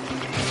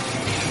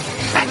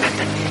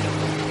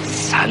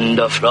 Sand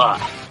the floor.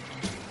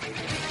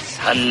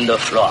 Sand the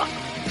floor.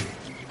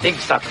 Big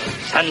circle.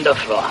 Sand the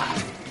floor.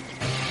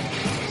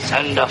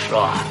 Sand the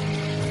floor.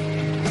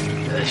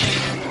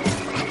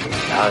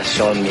 Now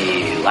show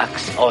me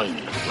wax on,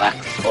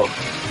 wax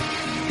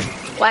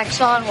off.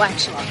 Wax on,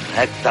 wax off.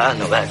 Wax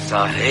on, wax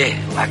off.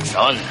 Hey, wax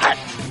on, hot.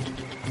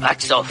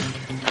 Wax off.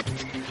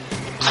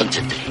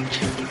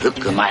 Concentrate. Look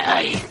at my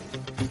eye.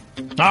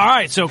 All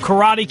right, so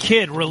Karate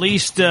Kid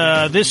released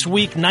this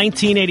week,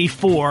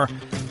 1984.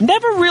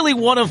 Never really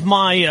one of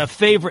my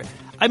favorite.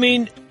 I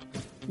mean,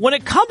 when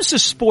it comes to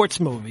sports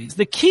movies,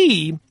 the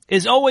key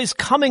is always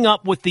coming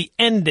up with the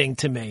ending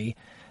to me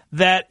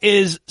that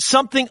is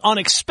something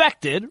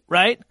unexpected,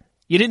 right?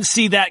 You didn't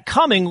see that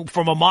coming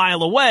from a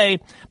mile away,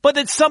 but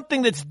it's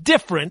something that's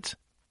different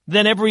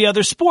than every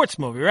other sports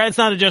movie, right? It's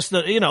not just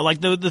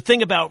like the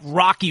thing about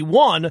Rocky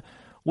 1,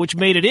 which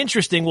made it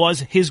interesting, was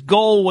his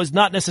goal was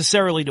not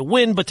necessarily to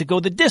win, but to go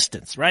the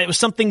distance, right? It was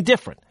something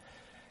different.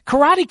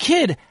 Karate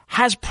Kid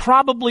has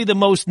probably the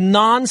most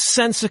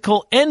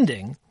nonsensical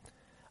ending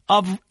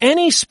of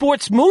any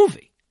sports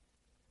movie.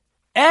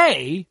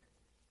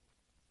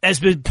 As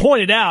been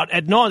pointed out,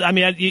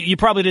 you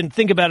probably didn't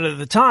think about it at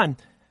the time.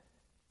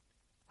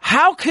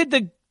 How could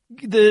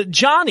the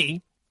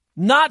Johnny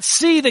not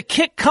see the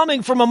kick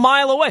coming from a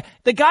mile away?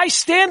 The guy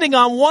standing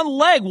on one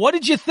leg, what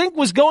did you think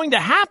was going to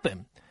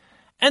happen?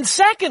 And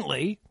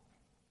secondly,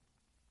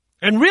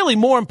 and really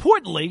more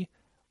importantly,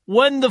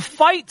 when the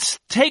fights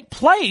take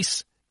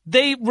place,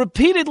 they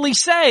repeatedly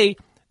say,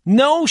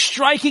 no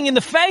striking in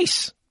the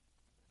face.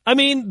 I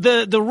mean,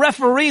 the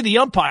referee, the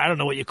umpire, I don't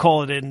know what you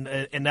call it in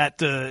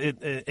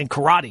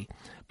karate,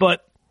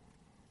 but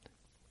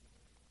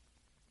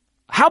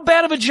how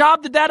bad of a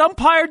job did that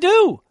umpire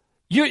do?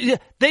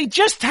 They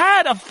just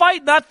had a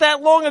fight not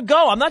that long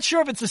ago. I'm not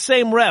sure if it's the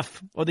same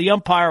ref or the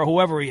umpire or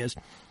whoever he is,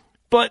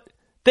 but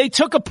they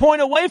took a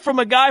point away from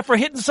a guy for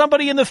hitting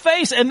somebody in the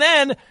face. And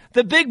then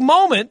the big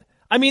moment,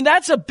 I mean,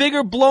 that's a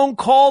bigger blown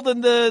call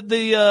than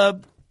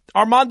the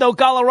Armando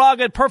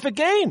Galarraga at Perfect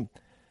Game.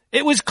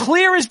 It was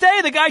clear as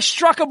day. The guy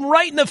struck him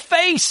right in the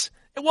face.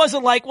 It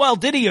wasn't like, well,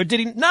 did he or did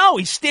he? No,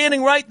 he's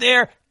standing right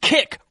there,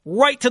 kick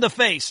right to the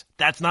face.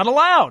 That's not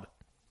allowed.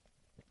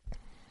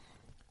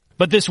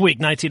 But this week,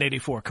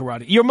 1984,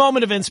 karate, your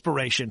moment of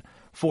inspiration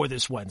for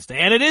this Wednesday.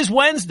 And it is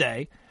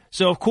Wednesday,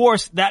 so of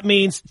course that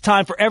means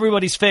time for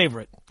everybody's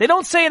favorite. They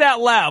don't say it out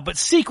loud, but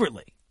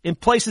secretly, in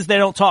places they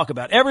don't talk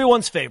about,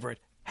 everyone's favorite,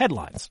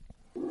 headlines.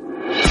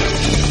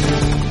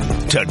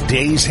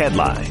 Today's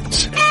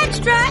headlines.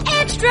 Extra,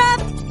 extra.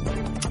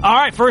 All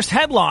right, first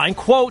headline,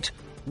 quote,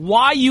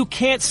 why you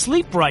can't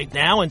sleep right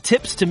now and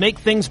tips to make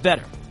things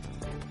better.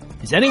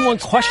 Is anyone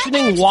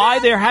questioning why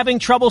they're having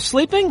trouble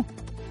sleeping?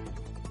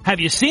 Have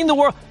you seen the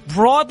world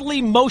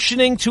broadly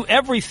motioning to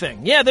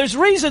everything? Yeah, there's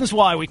reasons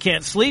why we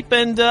can't sleep,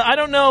 and I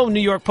don't know, New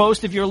York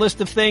Post, if your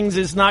list of things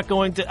is not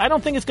going to, I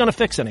don't think it's going to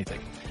fix anything.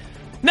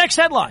 Next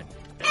headline.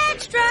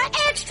 Extra,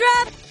 extra.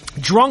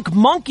 Drunk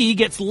monkey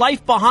gets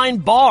life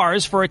behind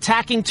bars for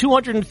attacking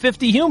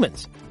 250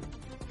 humans.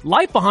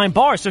 life behind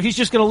bars, so he's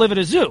just going to live at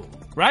a zoo,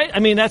 right? I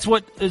mean, that's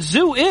what a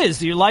zoo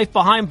is, your life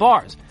behind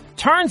bars.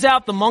 Turns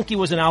out the monkey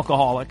was an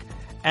alcoholic,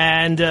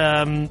 and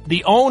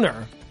the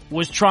owner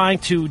was trying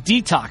to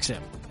detox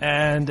him.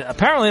 And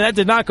apparently that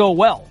did not go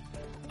well.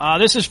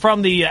 This is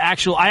from I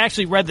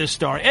actually read this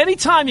story.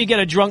 Anytime you get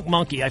a drunk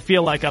monkey, I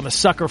feel like I'm a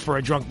sucker for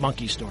a drunk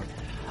monkey story.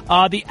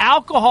 The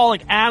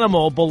alcoholic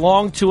animal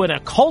belonged to an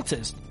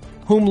occultist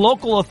whom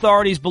local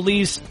authorities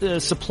believe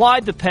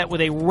supplied the pet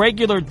with a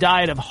regular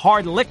diet of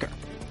hard liquor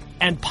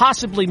and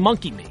possibly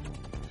monkey meat.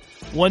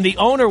 When the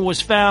owner was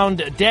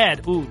found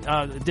dead,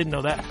 didn't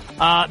know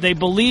that, they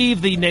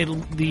believe the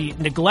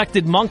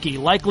neglected monkey,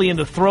 likely in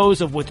the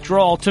throes of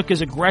withdrawal, took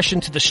his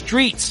aggression to the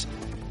streets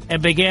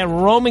and began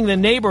roaming the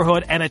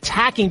neighborhood and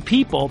attacking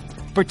people,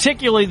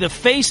 particularly the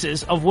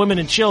faces of women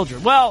and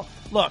children. Well,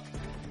 look,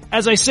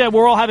 as I said,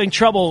 we're all having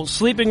trouble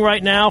sleeping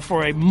right now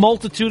for a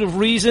multitude of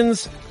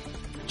reasons.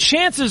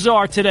 Chances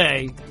are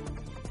today,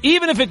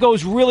 even if it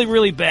goes really,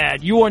 really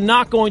bad, you are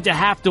not going to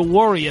have to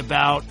worry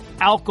about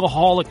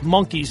alcoholic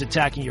monkeys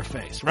attacking your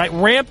face, right?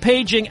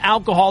 Rampaging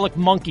alcoholic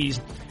monkeys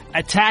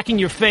attacking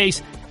your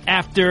face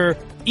after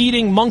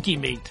eating monkey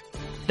meat.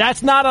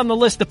 That's not on the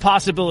list of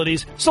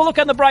possibilities, so look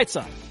on the bright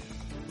side.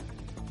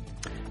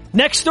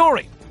 Next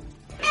story.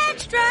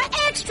 Extra,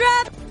 extra.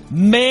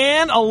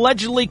 Man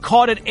allegedly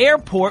caught at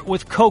airport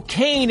with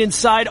cocaine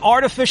inside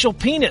artificial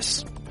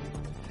penis.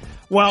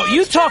 Well,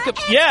 you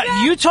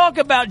talk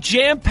about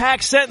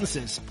jam-packed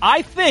sentences.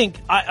 I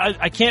think,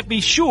 I can't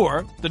be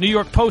sure, the New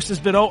York Post has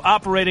been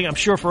operating, I'm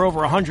sure, for over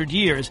 100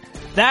 years.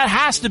 That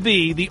has to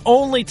be the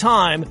only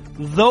time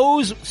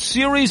those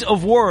series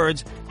of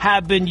words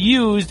have been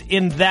used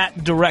in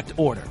that direct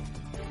order.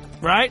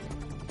 Right?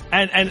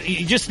 And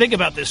you just think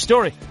about this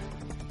story.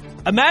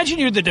 Imagine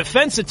you're the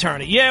defense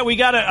attorney. Yeah, we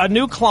got a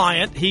new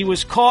client. He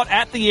was caught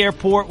at the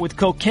airport with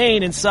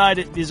cocaine inside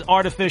his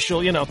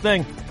artificial,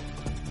 thing.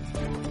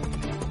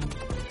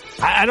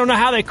 I don't know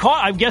how they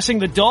caught. I'm guessing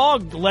the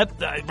dog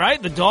right?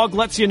 The dog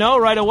lets you know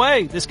right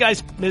away. This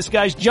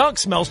guy's junk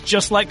smells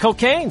just like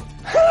cocaine.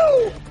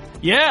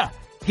 Yeah.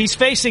 He's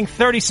facing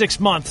 36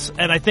 months,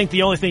 and I think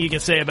the only thing you can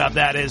say about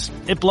that is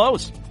it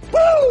blows.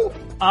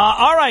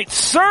 All right.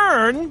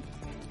 CERN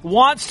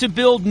wants to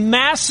build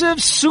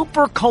massive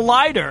super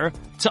collider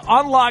to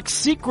unlock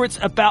secrets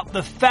about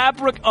the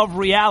fabric of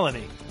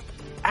reality.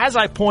 As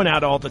I point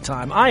out all the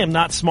time, I am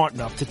not smart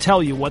enough to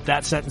tell you what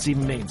that sentence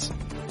even means.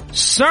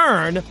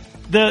 CERN,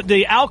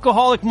 the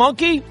alcoholic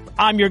monkey,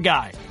 I'm your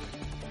guy.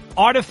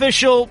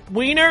 Artificial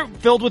wiener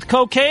filled with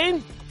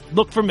cocaine,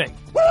 look for me.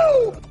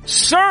 Woo!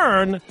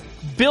 CERN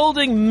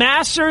building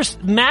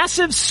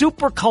massive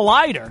super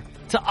collider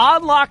to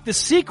unlock the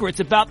secrets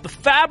about the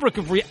fabric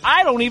of reality.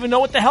 I don't even know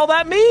what the hell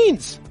that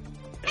means.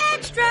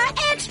 Extra,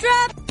 extra.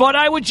 But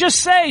I would just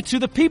say to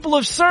the people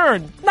of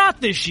CERN, not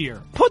this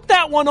year. Put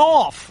that one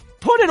off.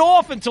 Put it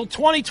off until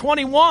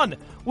 2021.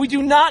 We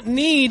do not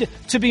need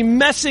to be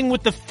messing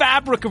with the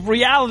fabric of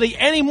reality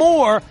any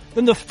more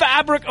than the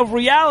fabric of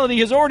reality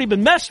has already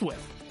been messed with.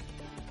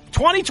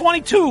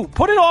 2022,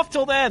 put it off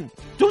till then.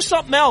 Do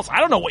something else. I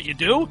don't know what you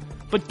do,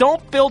 but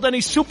don't build any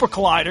super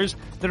colliders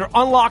that are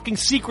unlocking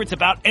secrets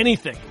about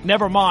anything.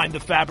 Never mind the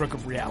fabric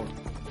of reality.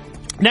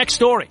 Next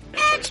story.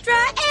 Extra,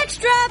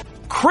 extra.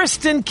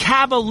 Kristen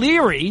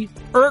Cavallari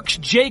irks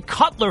Jay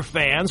Cutler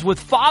fans with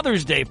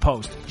Father's Day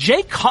post.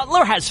 Jay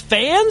Cutler has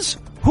fans?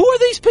 Who are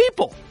these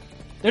people?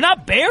 They're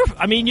not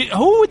I mean,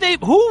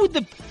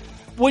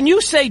 when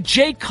you say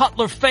Jay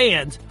Cutler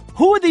fans,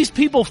 who are these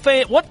people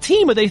what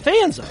team are they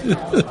fans of?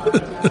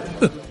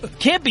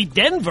 Can't be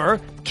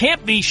Denver,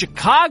 can't be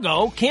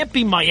Chicago, can't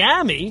be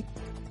Miami.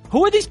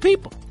 Who are these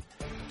people?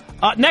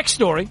 Next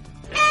story.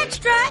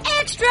 Extra,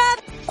 extra.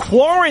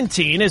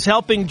 Quarantine is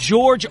helping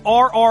George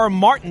R.R.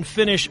 Martin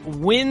finish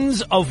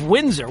Winds of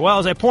Windsor. Well,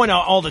 as I point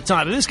out all the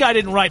time, if this guy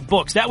didn't write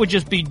books, that would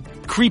just be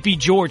creepy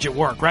George at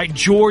work, right?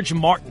 George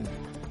Martin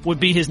would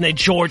be his name,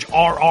 George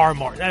R.R.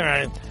 Martin.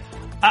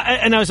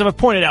 And as I've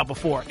pointed out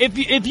before,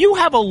 if you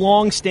have a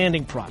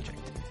long-standing project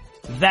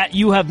that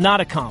you have not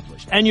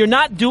accomplished, and you're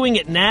not doing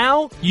it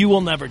now, you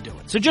will never do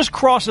it. So just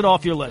cross it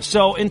off your list.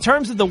 So in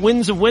terms of the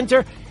Winds of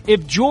Winter,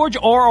 if George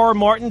R.R.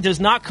 Martin does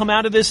not come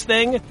out of this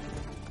thing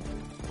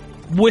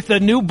with a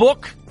new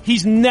book,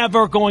 he's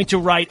never going to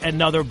write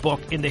another book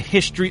in the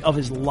history of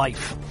his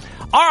life.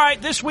 All right,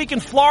 this week in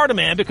Florida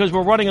Man, because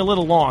we're running a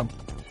little long.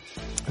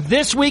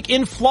 This week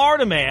in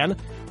Florida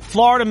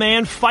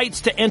Man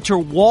fights to enter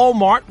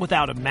Walmart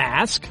without a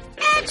mask.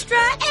 Extra,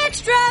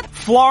 extra.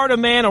 Florida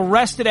man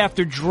arrested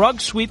after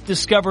drug sweep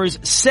discovers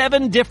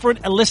 7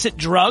 different illicit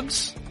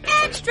drugs.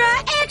 Extra,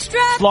 extra.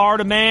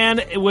 Florida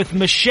man with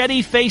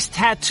machete face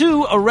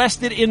tattoo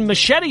arrested in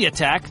machete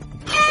attack.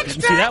 Extra,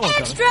 didn't see that one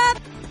coming.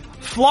 Extra.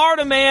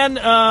 Florida man,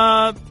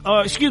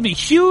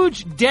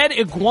 huge dead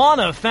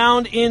iguana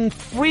found in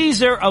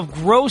freezer of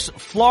gross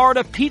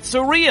Florida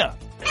pizzeria.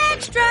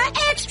 Extra,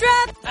 extra.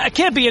 It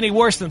can't be any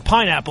worse than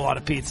pineapple on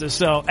a pizza.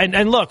 So,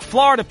 and look,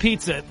 Florida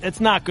pizza, it's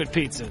not good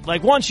pizza.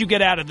 Like once you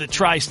get out of the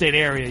tri-state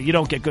area, you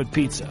don't get good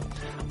pizza.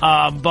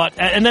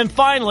 And then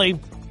finally,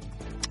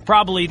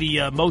 Probably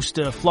the most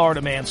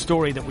Florida man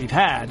story that we've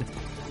had.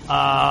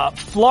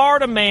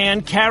 Florida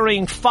man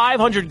carrying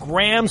 500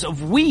 grams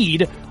of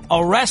weed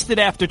arrested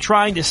after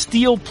trying to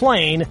steal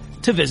plane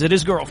to visit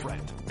his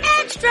girlfriend.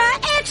 Extra,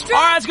 extra.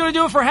 All right, that's going to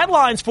do it for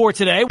headlines for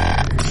today.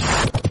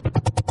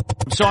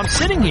 So I'm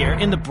sitting here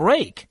in the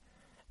break,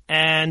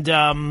 and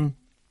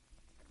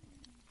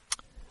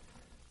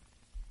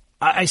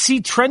I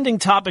see trending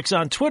topics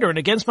on Twitter, and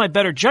against my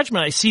better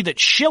judgment, I see that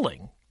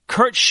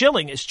Kurt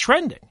Schilling is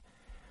trending.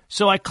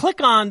 So I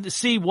click on to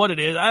see what it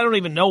is. I don't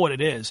even know what it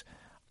is.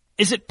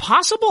 Is it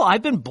possible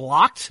I've been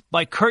blocked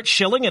by Kurt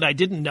Schilling and I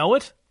didn't know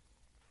it?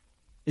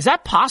 Is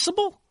that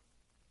possible?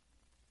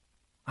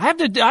 I have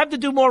to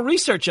do more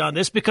research on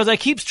this because I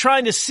keep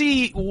trying to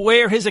see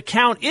where his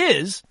account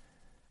is,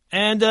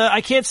 and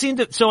I can't seem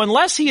to. So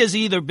unless he has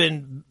either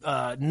been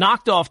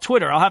knocked off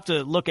Twitter, I'll have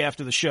to look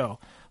after the show.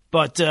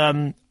 But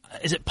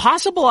is it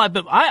possible I've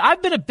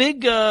been a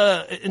big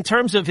in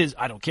terms of his?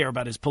 I don't care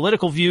about his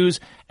political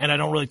views, and I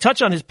don't really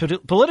touch on his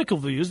political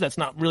views. That's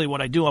not really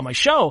what I do on my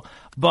show.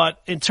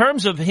 But in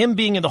terms of him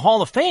being in the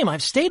Hall of Fame,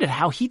 I've stated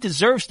how he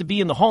deserves to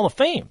be in the Hall of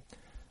Fame.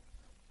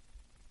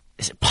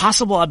 Is it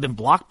possible I've been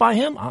blocked by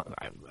him?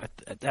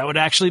 That would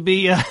actually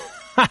be, I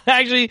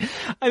think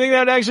that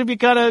would actually be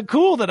kind of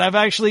cool that I've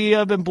actually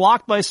been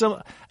blocked by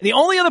some. The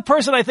only other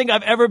person I think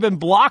I've ever been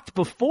blocked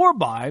before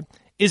by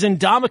is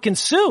Ndamukong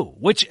Suh,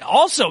 which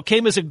also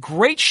came as a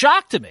great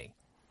shock to me.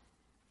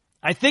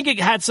 I think it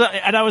had some,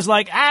 and I was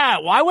like,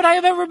 why would I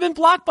have ever been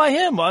blocked by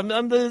him?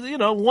 I'm the,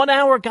 1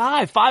 hour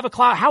guy, 5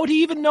 o'clock. How would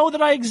he even know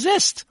that I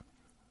exist?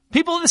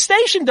 People at the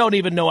station don't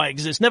even know I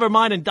exist. Never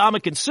mind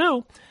Ndamukong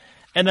Suh.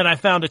 And then I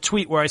found a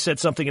tweet where I said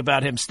something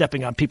about him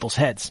stepping on people's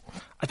heads.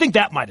 I think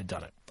that might have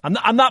done it.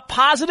 I'm not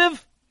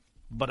positive,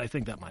 but I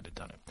think that might have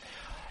done it.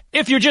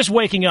 If you're just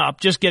waking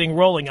up, just getting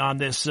rolling on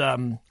this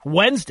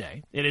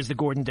Wednesday, it is the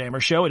Gordon Damer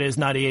Show. It is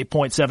 98.7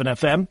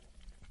 FM,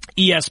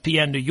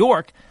 ESPN New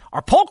York.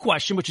 Our poll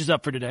question, which is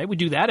up for today, we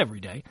do that every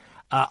day,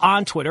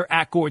 on Twitter,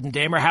 at Gordon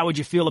Damer. How would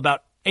you feel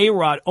about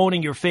A-Rod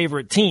owning your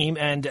favorite team?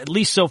 And at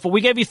least so far,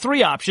 we gave you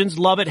three options: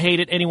 love it, hate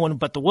it, anyone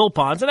but the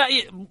Wilpons.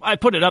 And I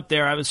put it up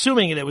there. I was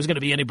assuming it was going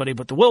to be anybody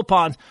but the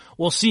Wilpons.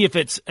 We'll see if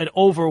it's an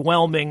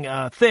overwhelming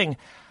thing.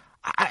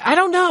 I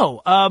don't know.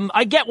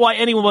 I get why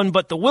anyone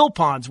but the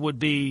Wilpons would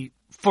be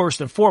first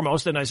and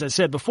foremost. And as I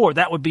said before,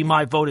 that would be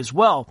my vote as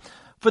well.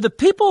 For the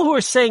people who are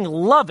saying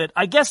love it,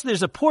 I guess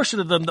there's a portion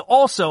of them that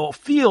also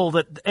feel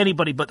that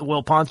anybody but the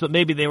Wilpons, but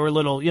maybe they were a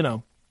little,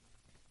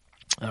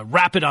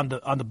 rapid on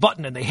the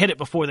button and they hit it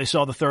before they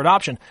saw the third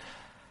option.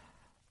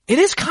 It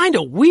is kind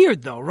of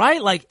weird though,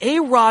 right? Like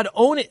A-Rod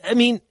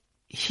owning,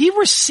 he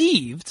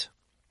received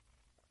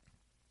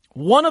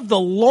one of the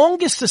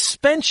longest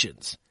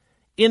suspensions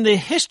in the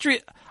history.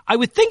 I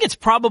would think it's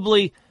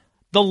probably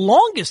the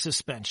longest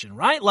suspension,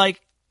 right?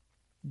 Like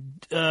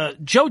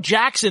Joe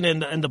Jackson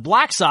and the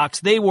Black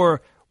Sox, they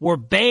were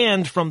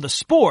banned from the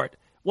sport.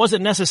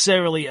 Wasn't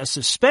necessarily a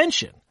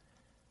suspension.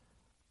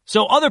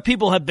 So other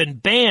people have been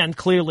banned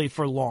clearly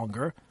for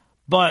longer,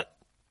 but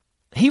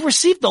he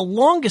received the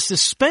longest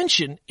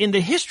suspension in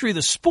the history of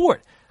the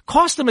sport.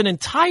 Cost him an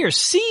entire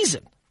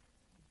season.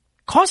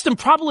 Cost him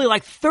probably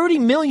like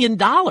 $30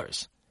 million.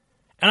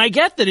 And I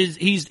get that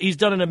he's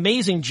done an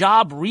amazing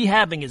job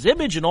rehabbing his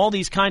image and all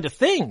these kind of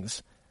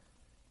things.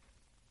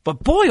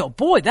 But boy, oh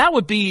boy, that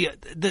would be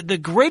the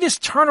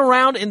greatest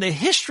turnaround in the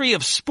history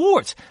of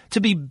sports, to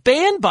be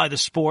banned by the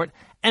sport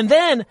and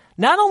then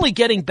not only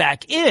getting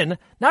back in,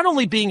 not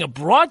only being a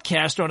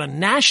broadcaster on a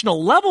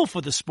national level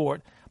for the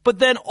sport, but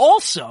then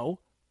also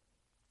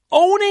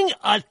owning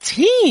a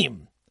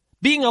team,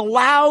 being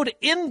allowed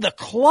in the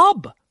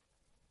club.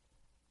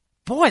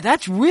 Boy,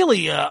 that's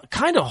really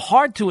kind of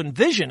hard to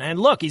envision. And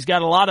look, he's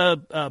got a lot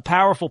of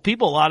powerful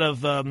people, a lot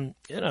of,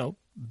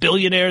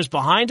 billionaires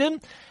behind him.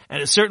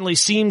 And it certainly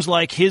seems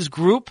like his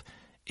group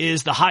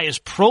is the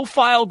highest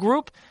profile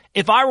group.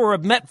 If I were a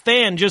Met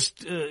fan,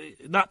 just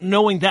not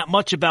knowing that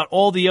much about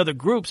all the other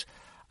groups,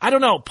 I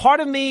don't know. Part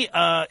of me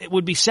it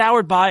would be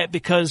soured by it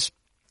because,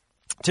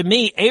 to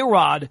me,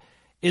 A-Rod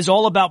is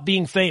all about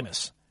being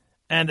famous,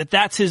 and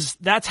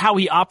that's how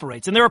he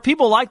operates. And there are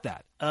people like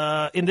that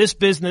in this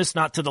business,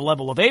 not to the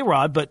level of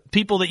A-Rod, but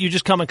people that you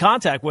just come in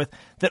contact with,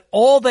 that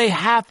all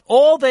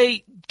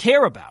they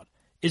care about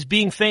is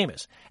being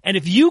famous. And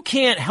if you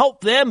can't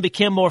help them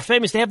become more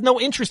famous, they have no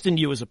interest in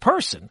you as a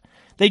person.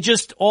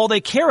 All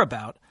they care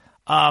about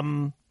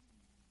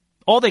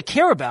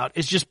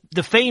is just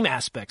the fame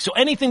aspect. So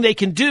anything they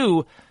can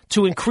do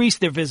to increase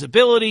their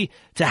visibility,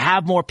 to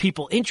have more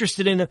people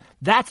interested in them,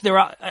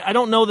 I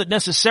don't know that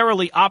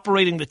necessarily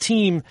operating the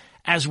team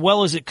as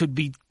well as it could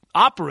be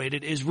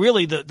operated is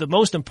really the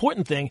most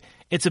important thing.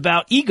 It's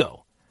about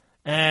ego.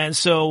 And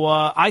so,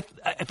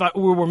 if it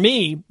were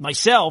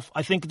myself,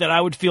 I think that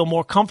I would feel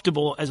more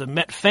comfortable as a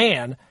Met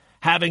fan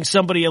having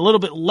somebody a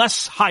little bit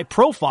less high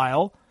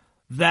profile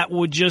that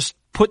would just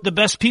put the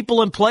best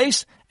people in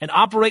place and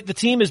operate the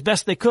team as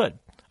best they could.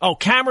 Oh,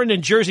 Cameron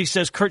in Jersey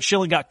says Kurt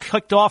Schilling got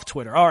kicked off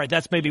Twitter. All right,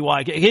 that's maybe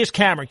why. Here's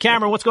Cameron.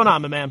 Cameron, what's going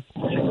on, my man?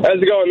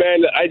 How's it going,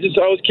 man? I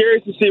was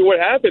curious to see what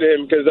happened to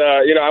him because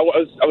I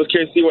was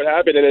curious to see what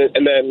happened,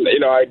 and then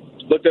I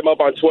looked him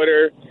up on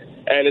Twitter,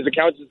 and his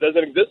account just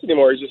doesn't exist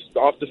anymore. He's just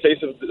off the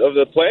face of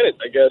the planet,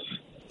 I guess.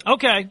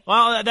 Okay,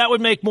 well, that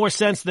would make more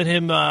sense than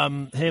him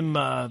blocking.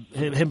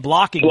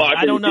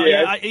 I don't know.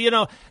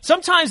 Yeah.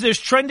 Sometimes there's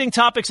trending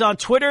topics on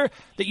Twitter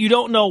that you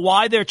don't know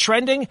why they're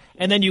trending,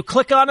 and then you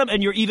click on them,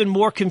 and you're even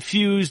more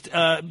confused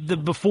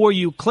before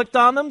you clicked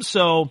on them.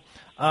 So,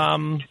 I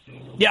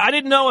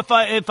didn't know if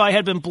I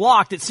had been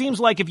blocked. It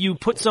seems like if you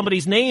put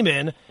somebody's name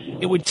in,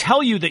 it would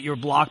tell you that you're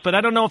blocked, but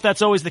I don't know if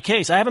that's always the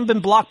case. I haven't been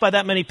blocked by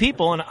that many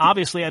people, and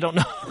obviously I don't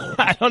know.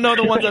 I don't know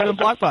the ones I've been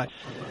blocked by.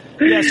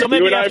 Yeah, so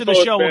maybe after the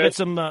show we'll get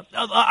some.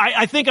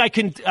 I think I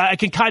can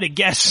kind of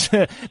guess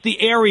the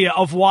area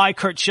of why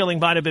Curt Schilling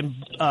might have been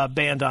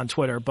banned on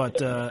Twitter,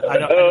 but I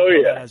don't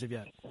know that as of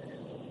yet.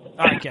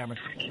 All right, Cameron.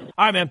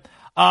 All right, man.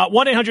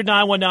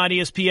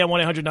 1-800-919-ESPN,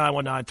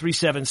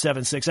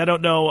 1-800-919-3776. I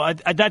don't know.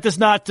 That does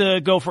not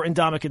go for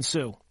Ndamukong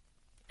Suh.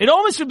 It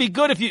almost would be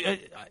good if you.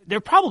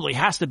 There probably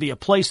has to be a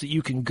place that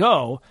you can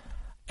go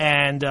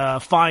and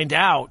find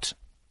out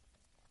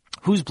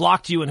who's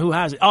blocked you and who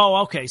hasn't.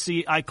 Oh, okay.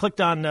 See, I clicked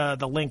on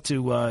the link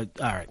to. All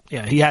right,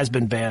 yeah, he has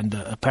been banned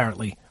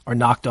apparently, or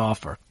knocked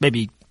off, or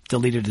maybe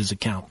deleted his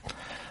account.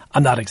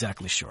 I'm not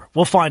exactly sure.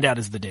 We'll find out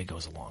as the day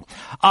goes along.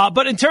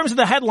 But in terms of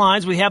the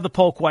headlines, we have the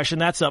poll question.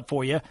 That's up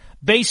for you.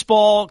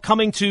 Baseball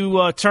coming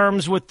to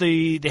terms with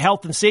the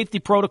health and safety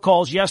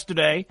protocols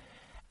yesterday.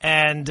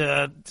 And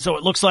so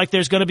it looks like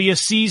there's going to be a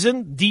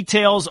season.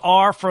 Details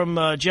are from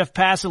Jeff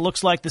Pass. It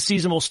looks like the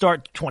season will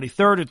start 23rd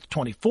or the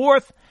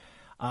 24th.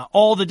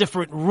 All the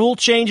different rule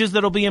changes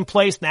that will be in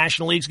place.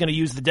 National League's going to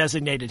use the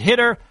designated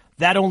hitter.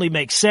 That only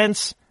makes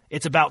sense.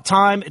 It's about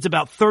time. It's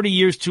about 30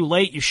 years too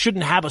late. You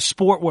shouldn't have a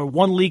sport where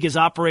one league is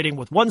operating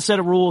with one set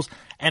of rules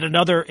and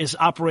another is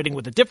operating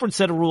with a different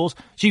set of rules.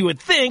 So you would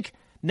think,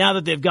 now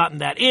that they've gotten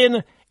that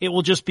in, it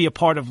will just be a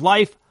part of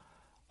life.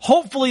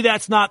 Hopefully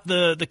that's not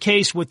the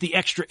case with the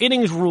extra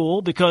innings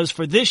rule, because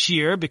for this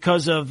year,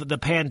 because of the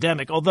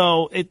pandemic,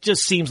 although it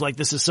just seems like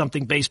this is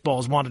something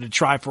baseball's wanted to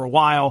try for a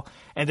while,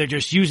 and they're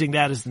just using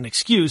that as an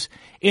excuse.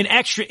 In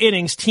extra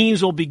innings,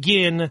 teams will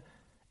begin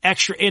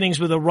extra innings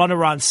with a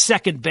runner on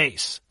second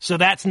base. So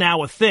that's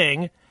now a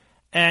thing.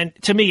 And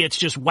to me, it's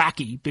just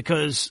wacky,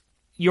 because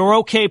you're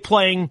okay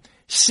playing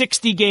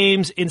 60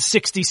 games in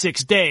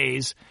 66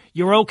 days.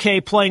 You're okay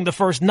playing the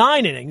first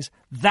 9 innings.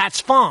 That's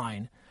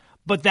fine.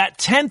 But that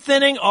 10th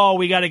inning,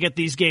 we got to get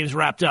these games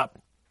wrapped up.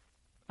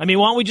 I mean,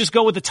 why don't we just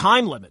go with the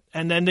time limit?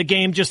 And then the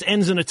game just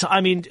ends in a time. I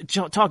mean,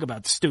 talk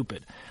about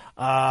stupid.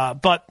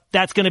 But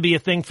that's going to be a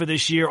thing for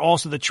this year.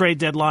 Also, the trade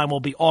deadline will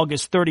be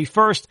August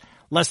 31st,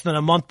 less than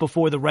a month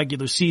before the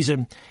regular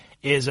season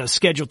is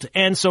scheduled to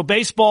end. So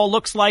baseball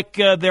looks like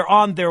they're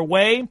on their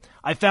way.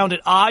 I found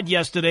it odd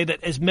yesterday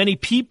that as many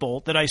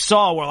people that I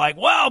saw were like,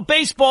 well,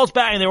 baseball's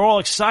back, and they were all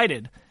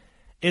excited.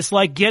 It's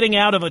like getting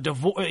out of a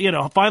divorce,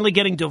 finally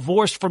getting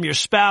divorced from your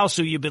spouse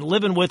who you've been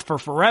living with for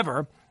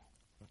forever.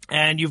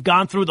 And you've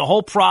gone through the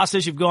whole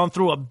process. You've gone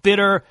through a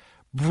bitter,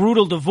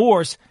 brutal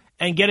divorce,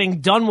 and getting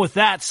done with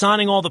that,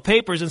 signing all the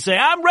papers and saying,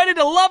 I'm ready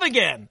to love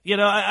again.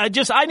 I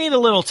need a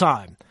little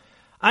time.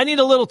 I need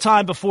a little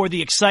time before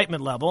the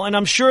excitement level. And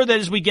I'm sure that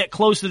as we get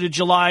closer to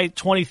July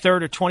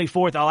 23rd or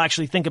 24th, I'll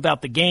actually think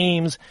about the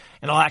games,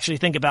 and I'll actually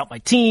think about my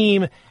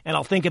team, and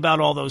I'll think about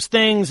all those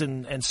things,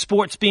 and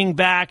sports being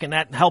back and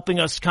that helping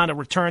us kind of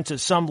return to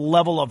some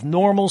level of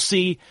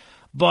normalcy.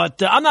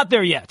 But I'm not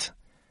there yet.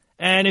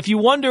 And if you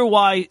wonder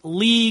why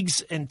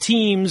leagues and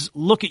teams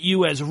look at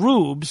you as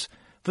rubes,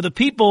 for the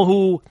people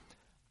who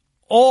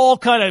all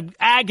kind of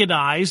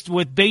agonized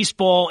with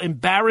baseball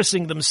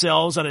embarrassing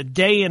themselves on a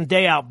day in,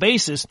 day out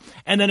basis,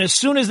 and then as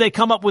soon as they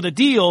come up with a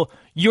deal,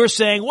 you're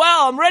saying,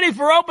 well, I'm ready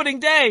for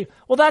opening day.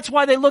 Well, that's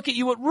why they look at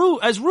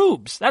you as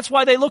rubes. That's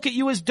why they look at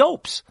you as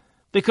dopes,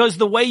 because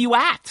the way you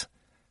act.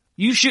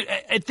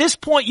 At this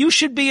point, you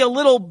should be a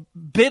little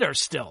bitter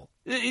still.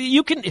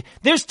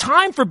 There's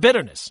time for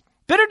bitterness.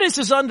 Bitterness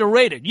is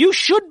underrated. You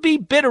should be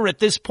bitter at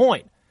this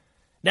point.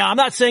 Now, I'm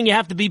not saying you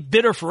have to be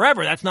bitter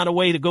forever. That's not a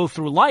way to go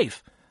through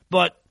life.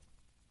 But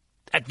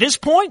at this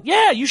point,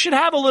 you should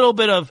have a little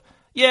bit of,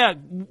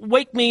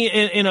 wake me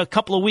in a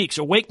couple of weeks,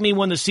 or wake me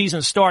when the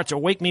season starts, or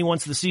wake me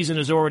once the season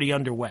is already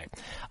underway.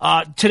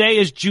 Today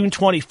is June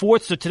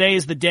 24th, so today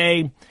is the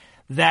day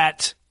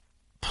that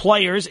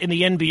players in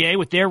the NBA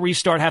with their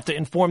restart have to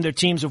inform their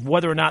teams of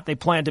whether or not they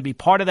plan to be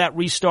part of that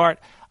restart.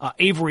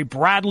 Avery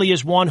Bradley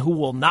is one who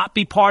will not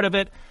be part of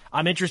it.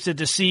 I'm interested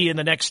to see in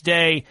the next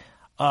day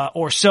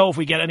or so if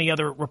we get any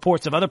other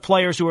reports of other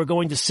players who are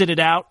going to sit it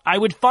out. I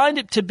would find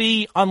it to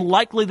be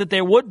unlikely that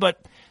they would,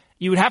 but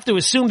you would have to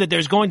assume that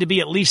there's going to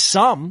be at least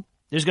some.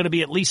 There's going to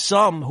be at least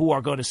some who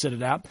are going to sit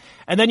it out.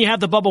 And then you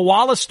have the Bubba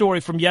Wallace story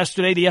from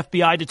yesterday, the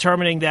FBI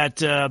determining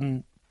that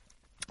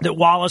that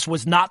Wallace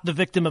was not the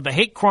victim of a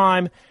hate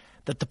crime,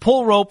 that the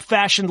pull rope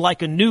fashioned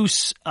like a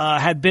noose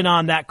had been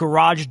on that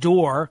garage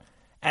door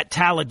at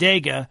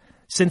Talladega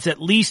since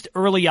at least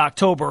early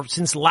October,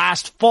 since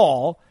last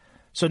fall.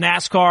 So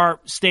NASCAR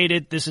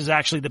stated this is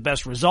actually the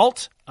best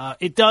result.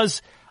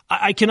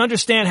 I can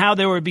understand how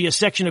there would be a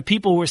section of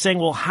people who are saying,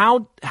 well,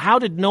 how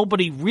did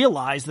nobody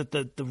realize that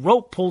the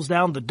rope pulls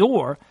down the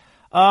door?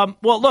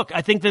 Well, look,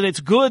 I think that it's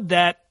good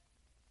that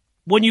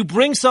when you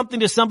bring something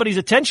to somebody's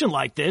attention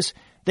like this,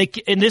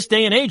 in this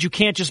day and age, you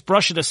can't just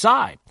brush it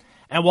aside.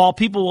 And while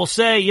people will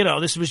say,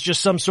 this was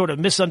just some sort of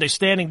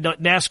misunderstanding,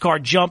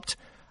 NASCAR jumped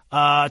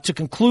to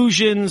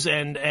conclusions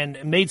and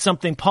made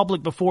something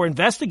public before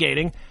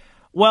investigating,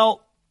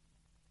 well,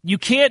 you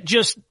can't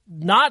just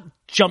not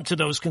jump to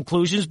those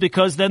conclusions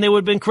because then they would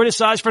have been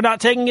criticized for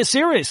not taking it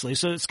seriously.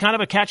 So it's kind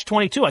of a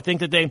catch-22. I think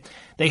that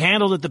they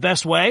handled it the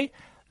best way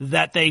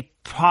that they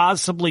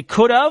possibly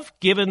could have,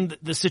 given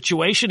the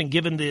situation and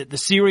given the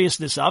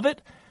seriousness of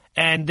it.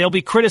 And they'll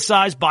be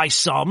criticized by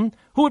some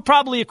who would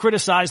probably have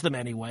criticized them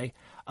anyway.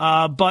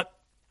 But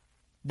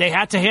they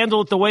had to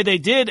handle it the way they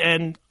did,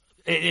 and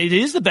it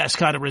is the best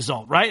kind of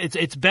result, right?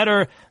 It's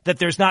better that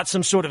there's not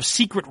some sort of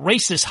secret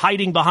racist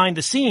hiding behind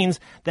the scenes,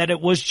 that it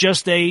was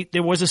just there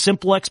was a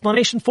simple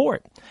explanation for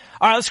it.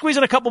 All right, let's squeeze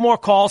in a couple more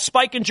calls.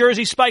 Spike in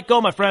Jersey. Spike, go,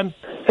 my friend.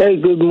 Hey,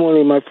 good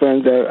morning, my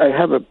friend. I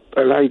have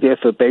an idea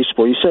for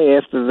baseball. You say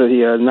after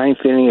the ninth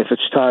inning, if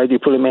it's tied, you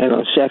put a man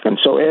on second.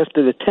 So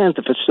after the 10th,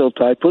 if it's still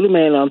tied, put a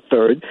man on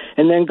third,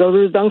 and then go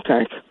to the dunk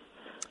tank.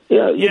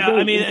 Yeah,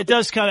 I mean, it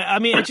does kind of. I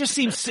mean,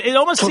 it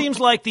almost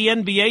seems like the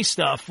NBA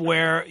stuff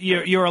where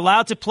you're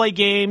allowed to play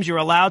games, you're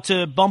allowed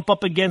to bump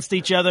up against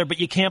each other, but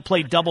you can't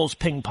play doubles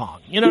ping pong.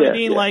 You know what I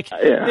mean?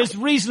 There's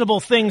reasonable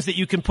things that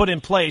you can put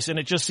in place, and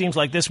it just seems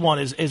like this one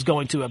is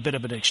going to a bit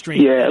of an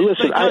extreme. Yeah,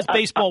 listen, because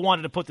baseball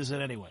wanted to put this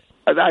in anyway.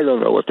 I don't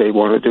know what they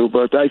want to do,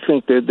 but I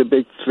think the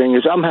big thing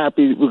is I'm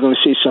happy we're going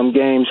to see some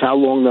games. How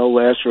long they'll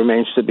last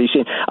remains to be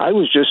seen. I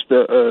was just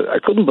I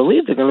couldn't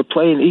believe they're going to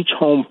play in each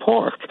home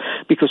park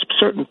because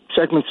certain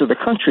segments of the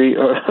country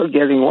are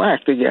getting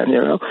whacked again.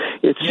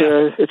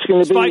 It's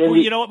going to be. Spike,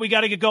 you know what? We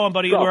got to get going,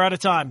 buddy. We're out of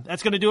time.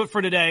 That's going to do it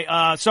for today.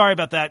 Sorry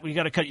about that. We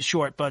got to cut you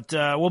short, but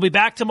we'll be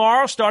back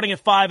tomorrow starting at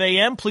 5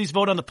 a.m. Please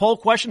vote on the poll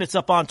question. It's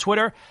up on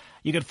Twitter.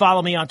 You can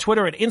follow me on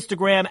Twitter and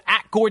Instagram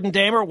at Gordon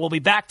Damer. We'll be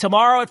back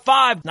tomorrow at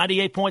 5,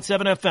 98.7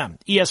 FM,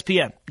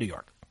 ESPN, New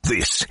York.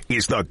 This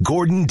is the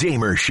Gordon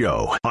Damer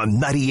Show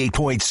on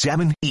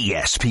 98.7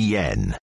 ESPN.